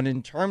has done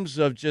in terms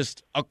of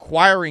just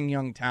acquiring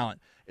young talent?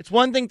 It's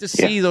one thing to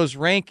see those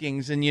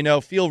rankings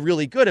and, feel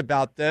really good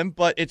about them,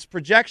 but it's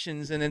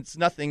projections and it's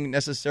nothing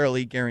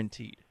necessarily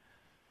guaranteed.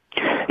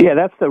 Yeah,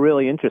 that's the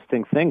really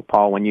interesting thing,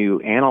 Paul, when you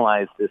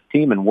analyze this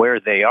team and where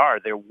they are.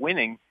 They're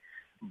winning,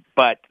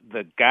 but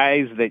the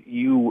guys that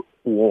you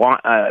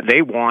want,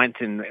 they want,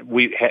 and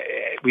we've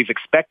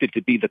expected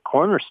to be the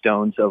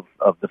cornerstones of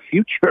the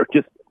future,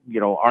 just,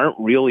 aren't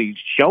really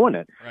showing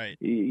it. Right.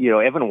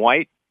 Evan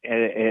White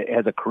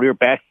has a career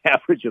batting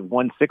average of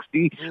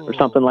 160 or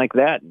something like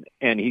that,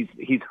 and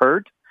he's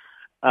hurt.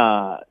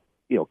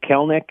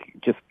 Kelenic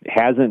just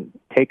hasn't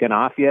taken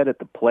off yet at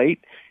the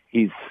plate.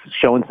 He's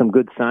showing some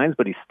good signs,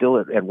 but he's still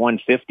at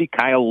 150.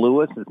 Kyle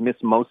Lewis has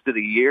missed most of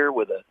the year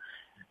with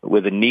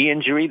a knee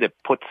injury that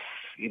puts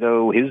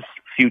his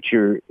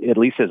future, at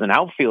least as an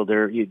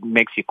outfielder, it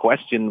makes you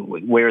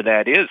question where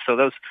that is. So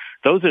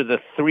those are the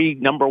three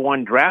number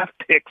one draft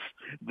picks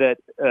that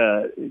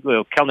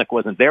Kelenic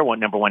wasn't their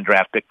number one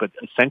draft pick, but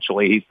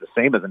essentially he's the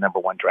same as a number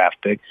one draft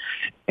pick,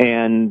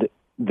 and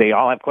they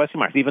all have question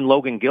marks. Even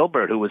Logan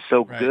Gilbert, who was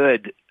so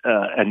good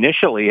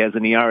initially, has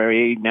an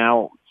ERA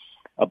now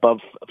above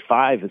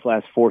 5. His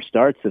last 4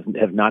 starts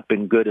have not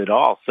been good at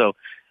all. So,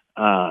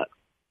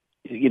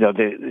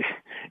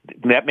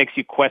 that makes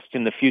you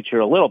question the future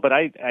a little. But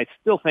I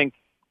still think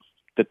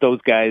that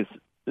those guys,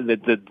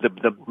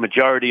 the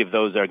majority of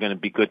those are going to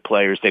be good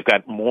players. They've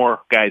got more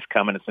guys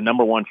coming. It's the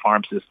number one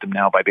farm system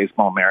now by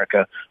Baseball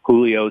America.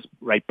 Julio's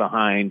right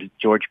behind,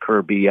 George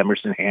Kirby,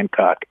 Emerson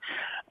Hancock.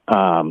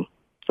 And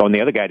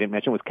the other guy I didn't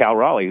mention was Cal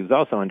Raleigh, who's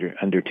also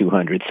under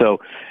 200. So,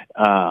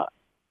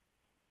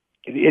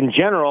 in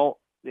general,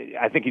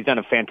 I think he's done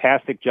a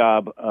fantastic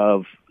job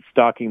of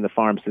stocking the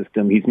farm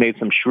system. He's made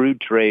some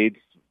shrewd trades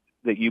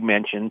that you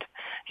mentioned.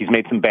 He's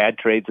made some bad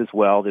trades as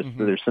well.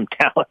 There's some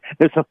talent.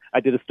 I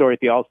did a story at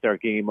the All-Star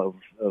game of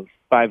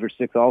 5 or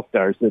 6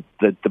 All-Stars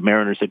that the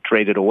Mariners had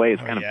traded away as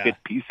kind of bit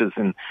pieces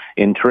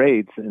in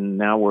trades, and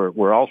now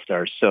we're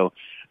All-Stars. So,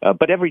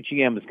 but every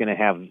GM is going to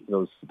have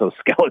those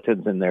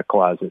skeletons in their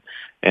closet,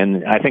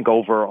 and I think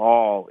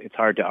overall it's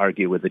hard to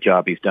argue with the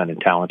job he's done in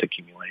talent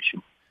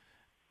accumulation.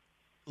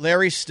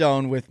 Larry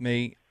Stone with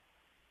me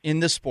in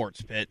the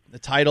Sports Pit. The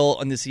title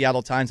on the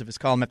Seattle Times of his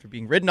column after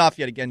being ridden off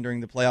yet again during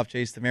the playoff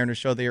chase. The Mariners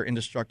show they are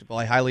indestructible.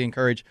 I highly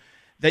encourage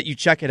that you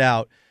check it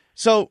out.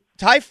 So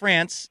Ty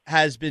France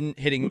has been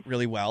hitting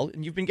really well,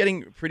 and you've been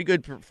getting pretty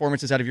good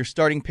performances out of your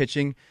starting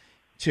pitching,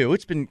 too.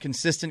 It's been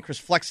consistent. Chris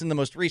Flexen, the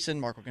most recent,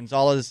 Marco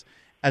Gonzalez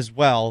as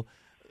well.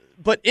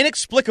 But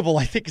inexplicable,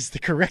 I think, is the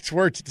correct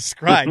word to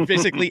describe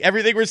basically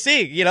everything we're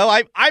seeing. You know,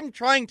 I'm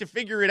trying to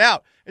figure it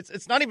out.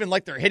 It's not even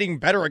like they're hitting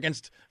better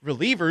against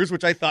relievers,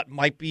 which I thought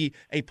might be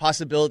a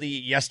possibility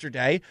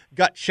yesterday.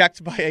 Got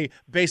checked by a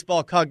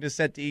baseball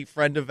cognoscente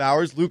friend of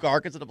ours, Luke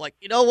Arkins, and I'm like,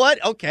 you know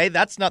what? Okay,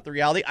 that's not the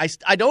reality.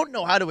 I don't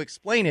know how to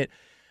explain it.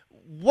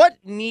 What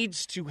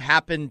needs to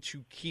happen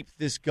to keep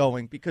this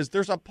going? Because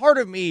there's a part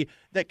of me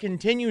that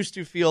continues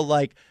to feel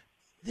like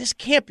this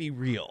can't be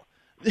real.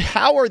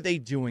 How are they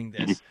doing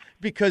this?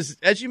 Because,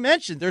 as you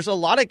mentioned, there's a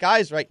lot of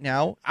guys right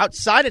now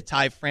outside of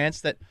Ty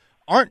France that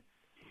aren't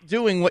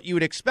doing what you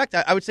would expect.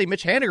 I would say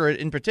Mitch Haniger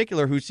in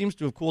particular, who seems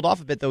to have cooled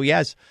off a bit, though he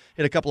has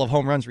hit a couple of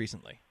home runs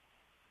recently.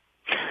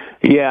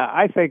 Yeah,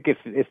 I think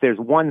if there's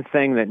one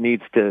thing that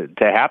needs to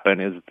happen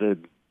is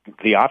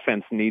the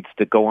offense needs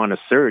to go on a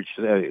surge.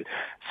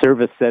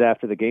 Service said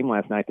after the game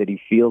last night that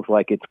he feels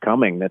like it's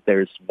coming, that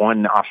there's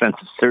one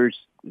offensive surge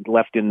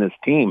left in this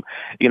team.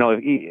 You know,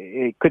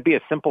 it could be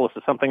as simple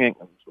as something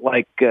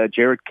like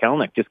Jared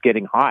Kelenic just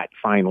getting hot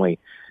finally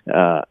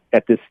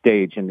at this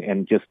stage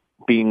and just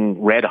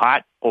being red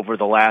hot over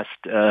the last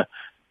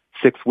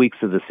 6 weeks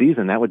of the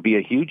season. That would be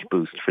a huge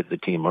boost for the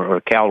team,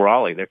 or Cal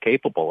Raleigh. They're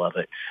capable of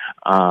it.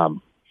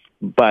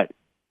 But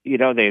you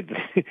know, they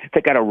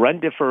got a run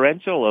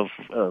differential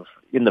of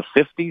in the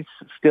 50s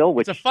still,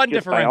 which it's a fun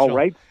differential. All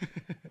right.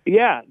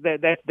 Yeah,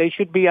 that they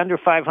should be under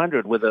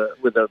 500 with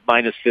a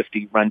minus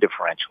 50 run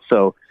differential.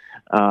 So,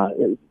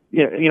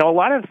 you know, a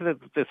lot of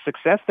the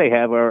success they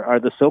have are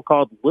the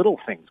so-called little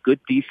things: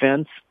 good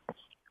defense,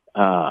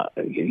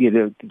 you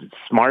know,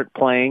 smart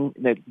playing,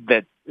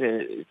 that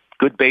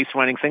good base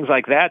running, things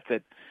like that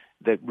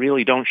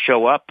really don't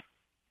show up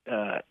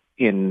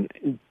in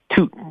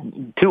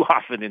too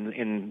often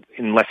in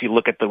unless you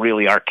look at the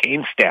really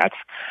arcane stats.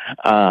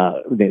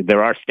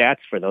 There are stats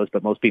for those,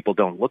 but most people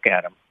don't look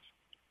at them.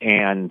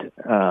 And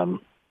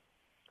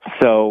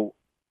so,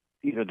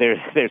 you know,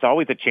 there's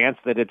always a chance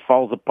that it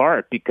falls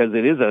apart because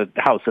it is a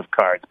house of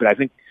cards. But I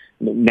think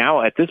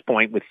now at this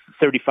point, with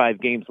 35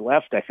 games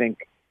left, I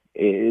think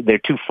they're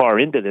too far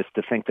into this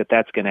to think that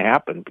that's going to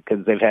happen,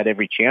 because they've had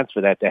every chance for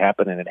that to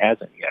happen and it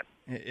hasn't yet.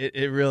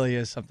 It really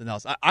is something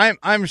else.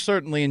 I'm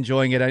certainly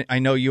enjoying it. I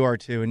know you are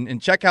too.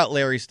 And check out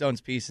Larry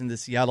Stone's piece in the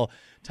Seattle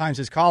Times,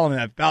 his column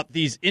about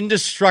these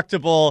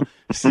indestructible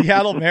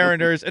Seattle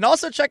Mariners. And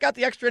also check out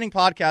the Extra Inning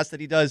podcast that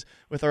he does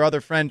with our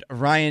other friend,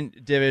 Ryan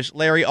Divish.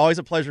 Larry, always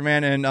a pleasure,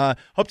 man. And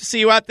hope to see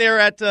you out there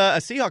at a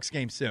Seahawks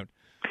game soon.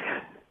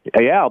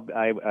 Yeah,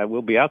 I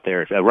will be out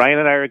there. Ryan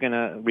and I are going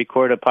to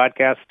record a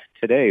podcast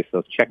today,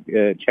 so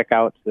check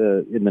out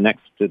in the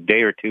next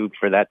day or two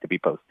for that to be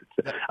posted.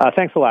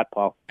 Thanks a lot,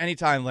 Paul.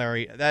 Anytime,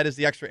 Larry. That is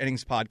the Extra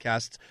Innings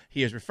podcast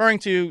he is referring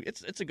to.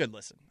 It's a good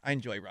listen. I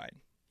enjoy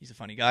Ryan. He's a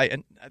funny guy,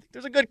 and I think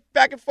there's a good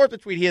back and forth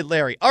between he and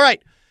Larry. All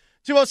right,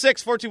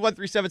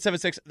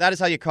 206-421-3776. That is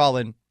how you call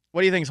in.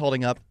 What do you think is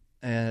holding up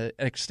an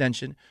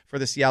extension for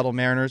the Seattle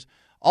Mariners?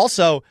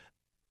 Also,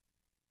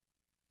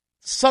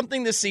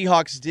 something the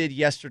Seahawks did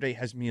yesterday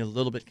has me a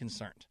little bit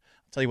concerned.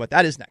 I'll tell you what,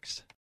 that is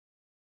next.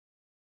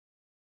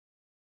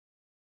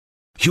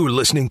 You're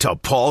listening to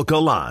Paul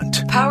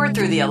Gallant. Powered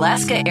through the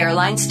Alaska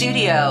Airlines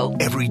Studio.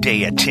 Every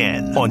day at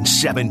 10 on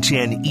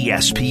 710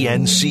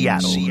 ESPN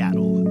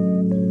Seattle.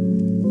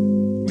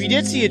 We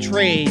did see a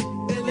trade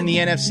in the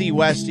NFC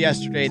West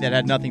yesterday that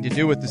had nothing to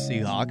do with the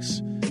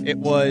Seahawks. It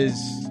was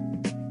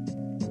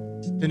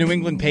the New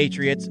England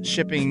Patriots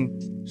shipping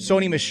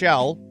Sony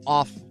Michel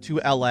off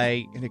to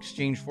L.A. in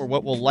exchange for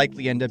what will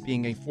likely end up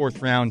being a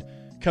fourth-round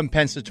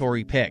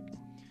compensatory pick.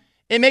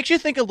 It makes you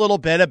think a little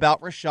bit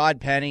about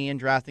Rashad Penny and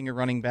drafting a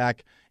running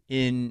back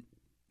in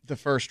the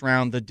first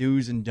round, the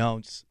do's and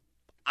don'ts.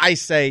 I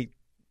say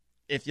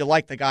if you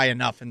like the guy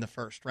enough in the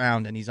first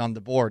round and he's on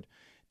the board,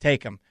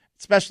 take him,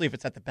 especially if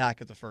it's at the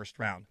back of the first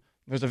round.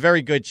 There's a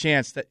very good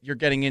chance that you're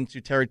getting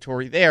into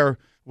territory there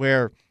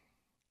where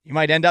you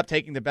might end up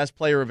taking the best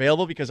player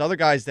available because other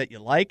guys that you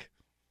like,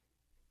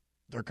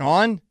 they're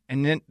gone,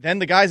 and then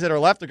the guys that are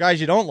left are guys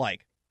you don't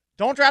like.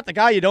 Don't draft the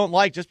guy you don't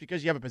like just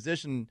because you have a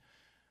position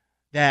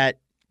that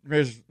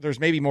there's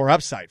maybe more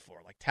upside for,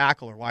 like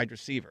tackle or wide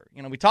receiver.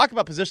 You know, we talk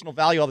about positional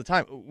value all the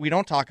time. We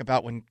don't talk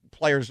about when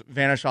players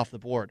vanish off the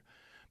board.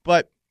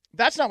 But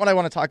that's not what I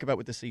want to talk about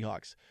with the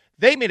Seahawks.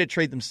 They made a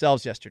trade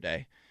themselves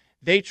yesterday.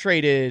 They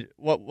traded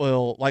what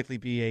will likely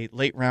be a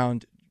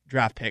late-round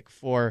draft pick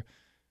for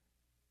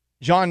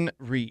John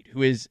Reed,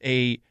 who is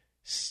a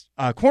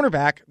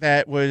cornerback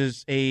that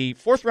was a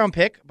fourth-round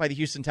pick by the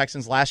Houston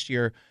Texans last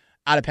year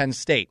out of Penn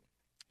State.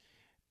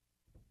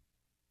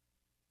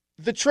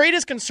 The trade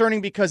is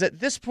concerning because at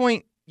this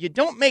point, you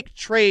don't make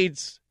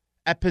trades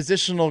at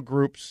positional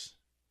groups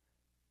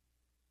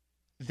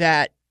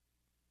that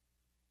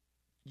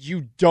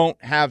you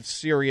don't have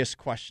serious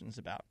questions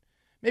about.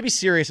 Maybe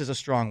serious is a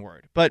strong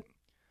word, but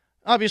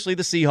obviously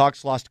the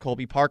Seahawks lost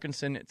Colby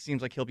Parkinson. It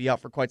seems like he'll be out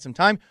for quite some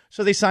time,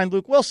 so they signed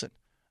Luke Wilson.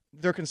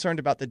 They're concerned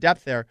about the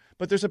depth there,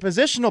 but there's a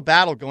positional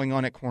battle going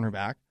on at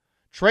cornerback.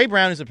 Trey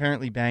Brown is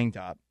apparently banged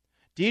up.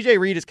 DJ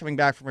Reed is coming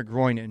back from a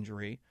groin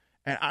injury,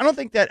 and I don't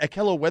think that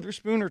Akello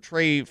Witherspoon or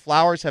Trey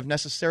Flowers have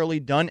necessarily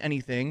done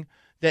anything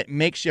that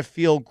makes you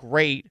feel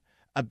great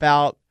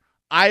about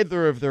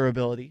either of their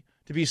ability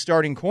to be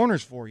starting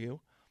corners for you.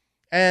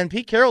 And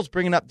Pete Carroll's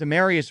bringing up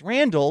Demarius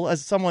Randall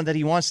as someone that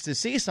he wants to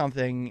see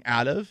something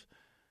out of.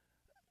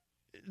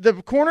 The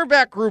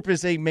cornerback group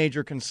is a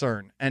major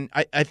concern, and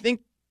I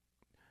think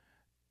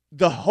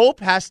the hope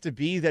has to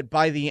be that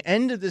by the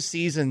end of the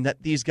season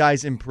that these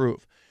guys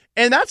improve.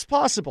 And that's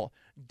possible.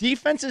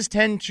 Defenses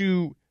tend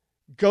to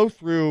go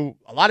through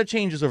a lot of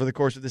changes over the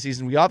course of the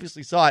season. We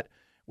obviously saw it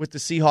with the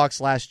Seahawks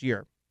last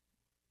year,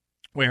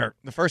 where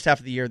the first half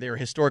of the year they were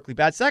historically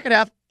bad. Second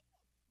half,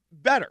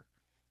 better.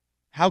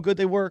 How good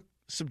they were,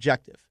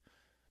 subjective.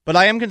 But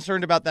I am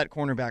concerned about that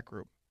cornerback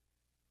group.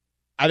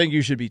 I think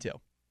you should be too.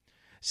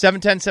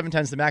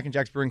 710-710 is the Mac and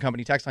Jack's Brewing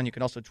Company text line. You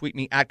can also tweet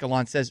me at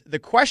Gallant Says. The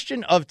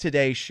question of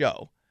today's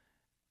show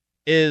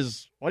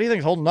is, what do you think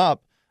is holding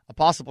up a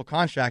possible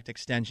contract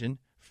extension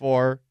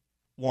for,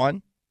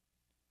 one,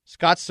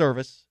 Scott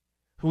Service,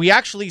 who we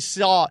actually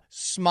saw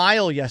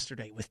smile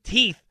yesterday with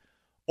teeth,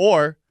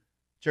 or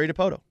Jerry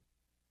DiPoto?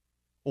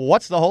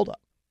 What's the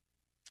holdup?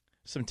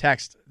 Some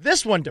text.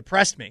 This one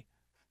depressed me.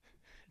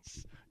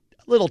 It's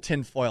a little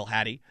tinfoil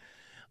hatty.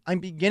 I'm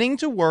beginning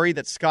to worry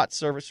that Scott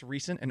Service's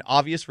recent and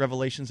obvious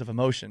revelations of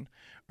emotion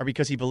are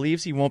because he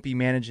believes he won't be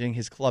managing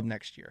his club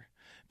next year.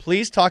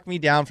 Please talk me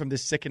down from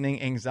this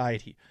sickening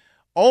anxiety.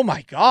 Oh,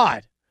 my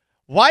God.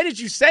 Why did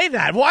you say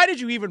that? Why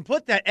did you even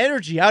put that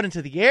energy out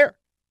into the air?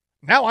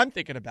 Now I'm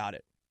thinking about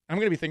it. I'm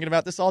going to be thinking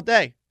about this all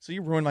day, so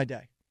you ruined my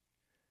day.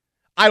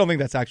 I don't think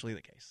that's actually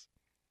the case.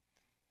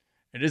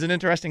 It is an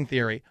interesting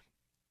theory.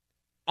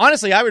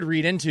 Honestly, I would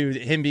read into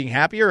him being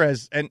happier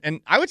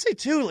and I would say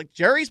too, like,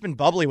 Jerry's been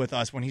bubbly with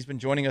us when he's been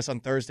joining us on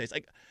Thursdays.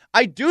 Like,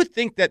 I do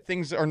think that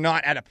things are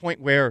not at a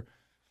point where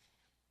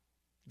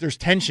there's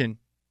tension.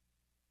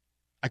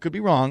 I could be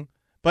wrong,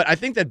 but I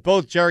think that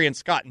both Jerry and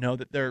Scott know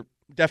that they're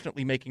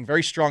definitely making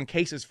very strong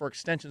cases for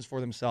extensions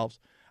for themselves.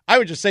 I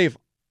would just say, if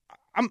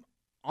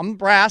I'm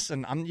brass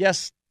and I'm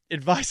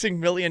advising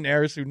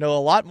millionaires who know a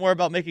lot more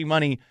about making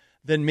money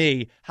than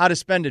me how to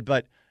spend it,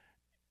 but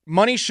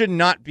money should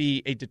not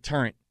be a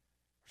deterrent.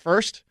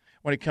 First,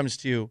 when it comes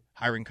to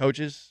hiring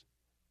coaches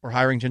or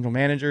hiring general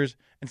managers.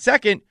 And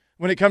second,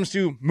 when it comes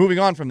to moving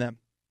on from them.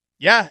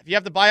 Yeah, if you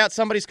have to buy out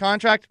somebody's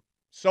contract,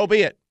 so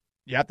be it.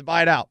 You have to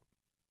buy it out.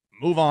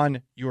 Move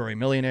on. You are a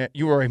millionaire.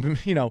 You are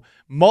a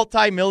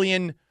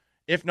multi-million,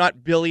 if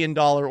not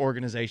billion-dollar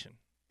organization.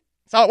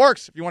 That's how it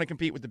works if you want to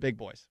compete with the big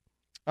boys.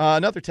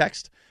 Another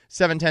text,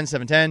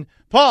 710-710.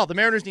 Paul, the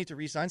Mariners need to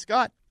re-sign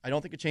Scott. I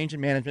don't think a change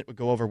in management would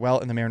go over well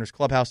in the Mariners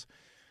clubhouse.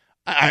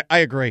 I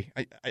agree.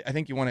 I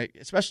think you want to,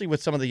 especially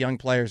with some of the young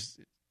players,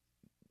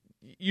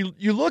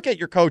 you look at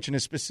your coach in a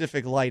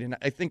specific light, and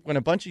I think when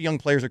a bunch of young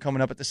players are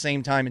coming up at the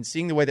same time and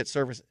seeing the way that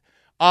Service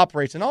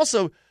operates, and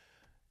also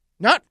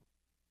not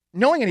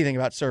knowing anything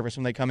about Service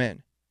when they come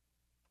in.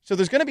 So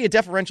there's going to be a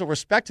deferential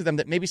respect to them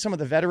that maybe some of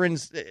the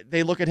veterans,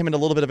 they look at him in a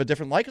little bit of a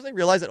different light because they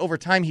realize that over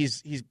time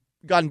he's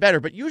gotten better.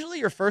 But usually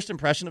your first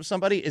impression of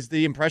somebody is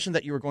the impression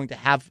that you are going to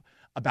have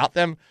about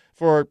them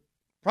for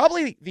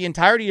probably the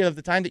entirety of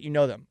the time that you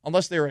know them,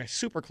 unless they're a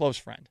super close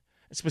friend.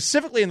 And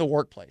specifically in the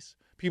workplace,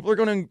 people are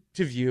going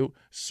to view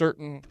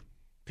certain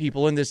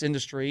people in this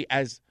industry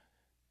as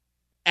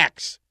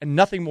X and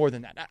nothing more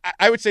than that.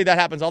 I would say that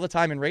happens all the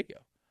time in radio,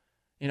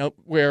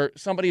 where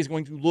somebody is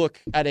going to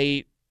look at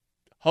a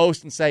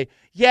host and say,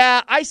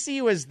 yeah, I see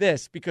you as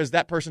this because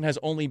that person has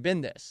only been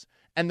this.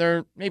 And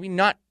they're maybe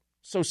not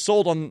so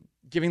sold on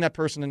giving that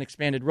person an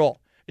expanded role.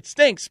 It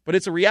stinks, but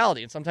it's a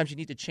reality, and sometimes you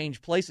need to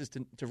change places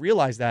to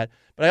realize that.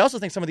 But I also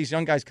think some of these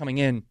young guys coming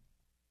in,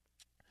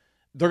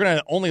 they're going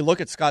to only look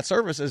at Scott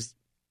Service as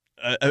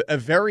a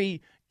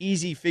very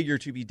easy figure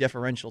to be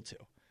differential to.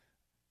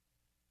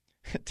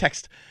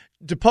 Text,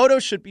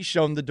 DiPoto should be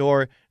shown the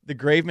door. The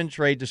Graveman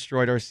trade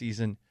destroyed our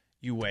season.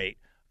 You wait.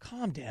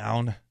 Calm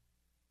down.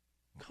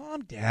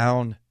 Calm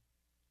down.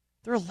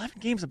 They're 11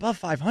 games above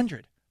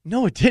 500.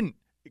 No, it didn't.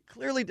 It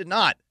clearly did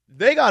not.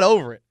 They got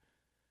over it.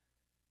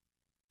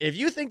 If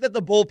you think that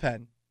the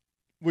bullpen,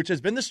 which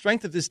has been the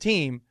strength of this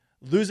team,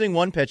 losing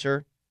one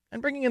pitcher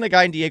and bringing in a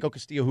guy in Diego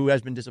Castillo who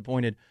has been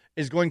disappointed,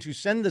 is going to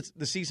send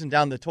the season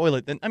down the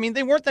toilet, then,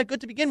 they weren't that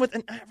good to begin with.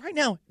 And right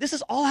now, this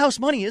is all house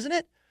money, isn't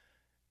it?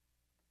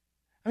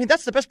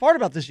 That's the best part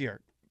about this year.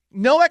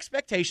 No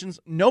expectations,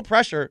 no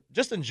pressure.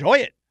 Just enjoy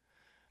it.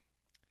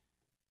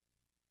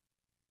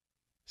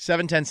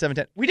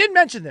 710-710. We didn't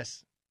mention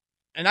this,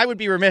 and I would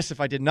be remiss if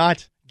I did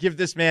not give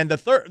this man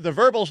the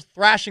verbal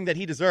thrashing that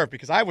he deserved,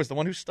 because I was the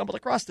one who stumbled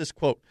across this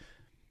quote.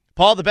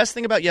 Paul, the best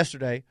thing about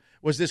yesterday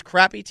was this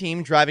crappy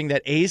team driving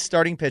that A's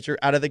starting pitcher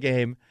out of the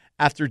game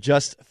after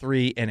just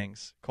 3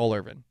 innings. Cole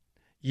Irvin.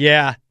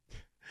 Yeah,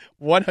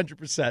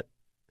 100%.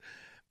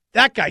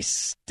 That guy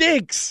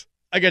stinks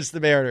against the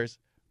Mariners.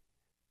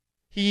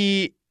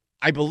 He,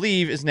 I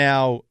believe, is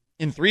now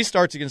in 3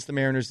 starts against the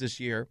Mariners this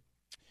year.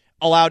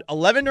 Allowed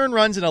 11 earned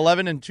runs in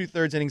 11 and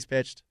 2/3 innings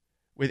pitched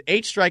with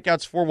 8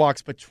 strikeouts, 4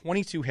 walks, but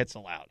 22 hits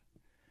allowed.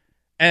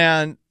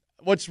 And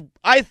what's,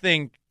 I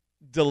think,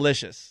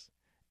 delicious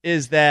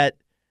is that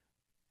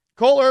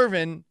Cole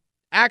Irvin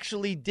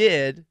actually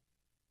did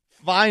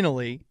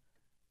finally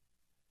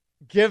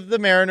give the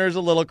Mariners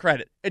a little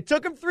credit. It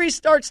took him 3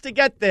 starts to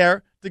get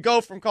there, to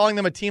go from calling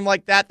them a team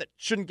like that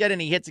shouldn't get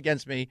any hits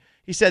against me.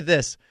 He said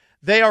this,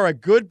 "They are a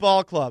good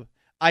ball club.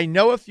 I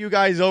know a few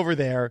guys over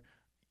there.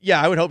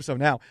 Yeah, I would hope so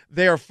now.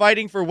 They are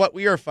fighting for what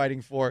we are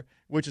fighting for,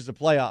 which is a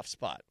playoff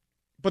spot.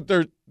 But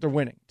they're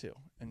winning, too.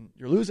 And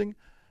you're losing,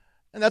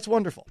 and that's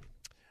wonderful."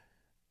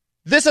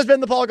 This has been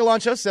the Paul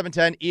Gallant Show,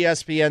 710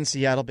 ESPN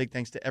Seattle. Big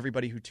thanks to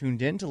everybody who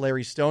tuned in, to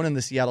Larry Stone and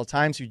the Seattle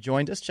Times who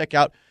joined us. Check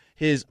out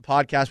his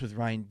podcast with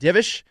Ryan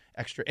Divish,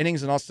 Extra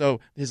Innings, and also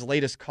his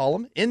latest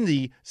column in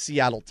the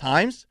Seattle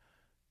Times.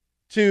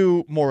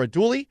 To Maura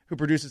Dooley, who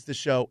produces the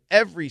show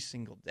every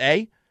single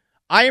day.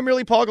 I am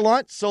really Paul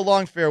Gallant. So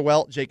long,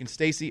 farewell. Jake and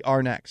Stacy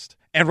are next.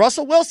 And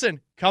Russell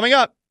Wilson coming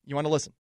up. You want to listen.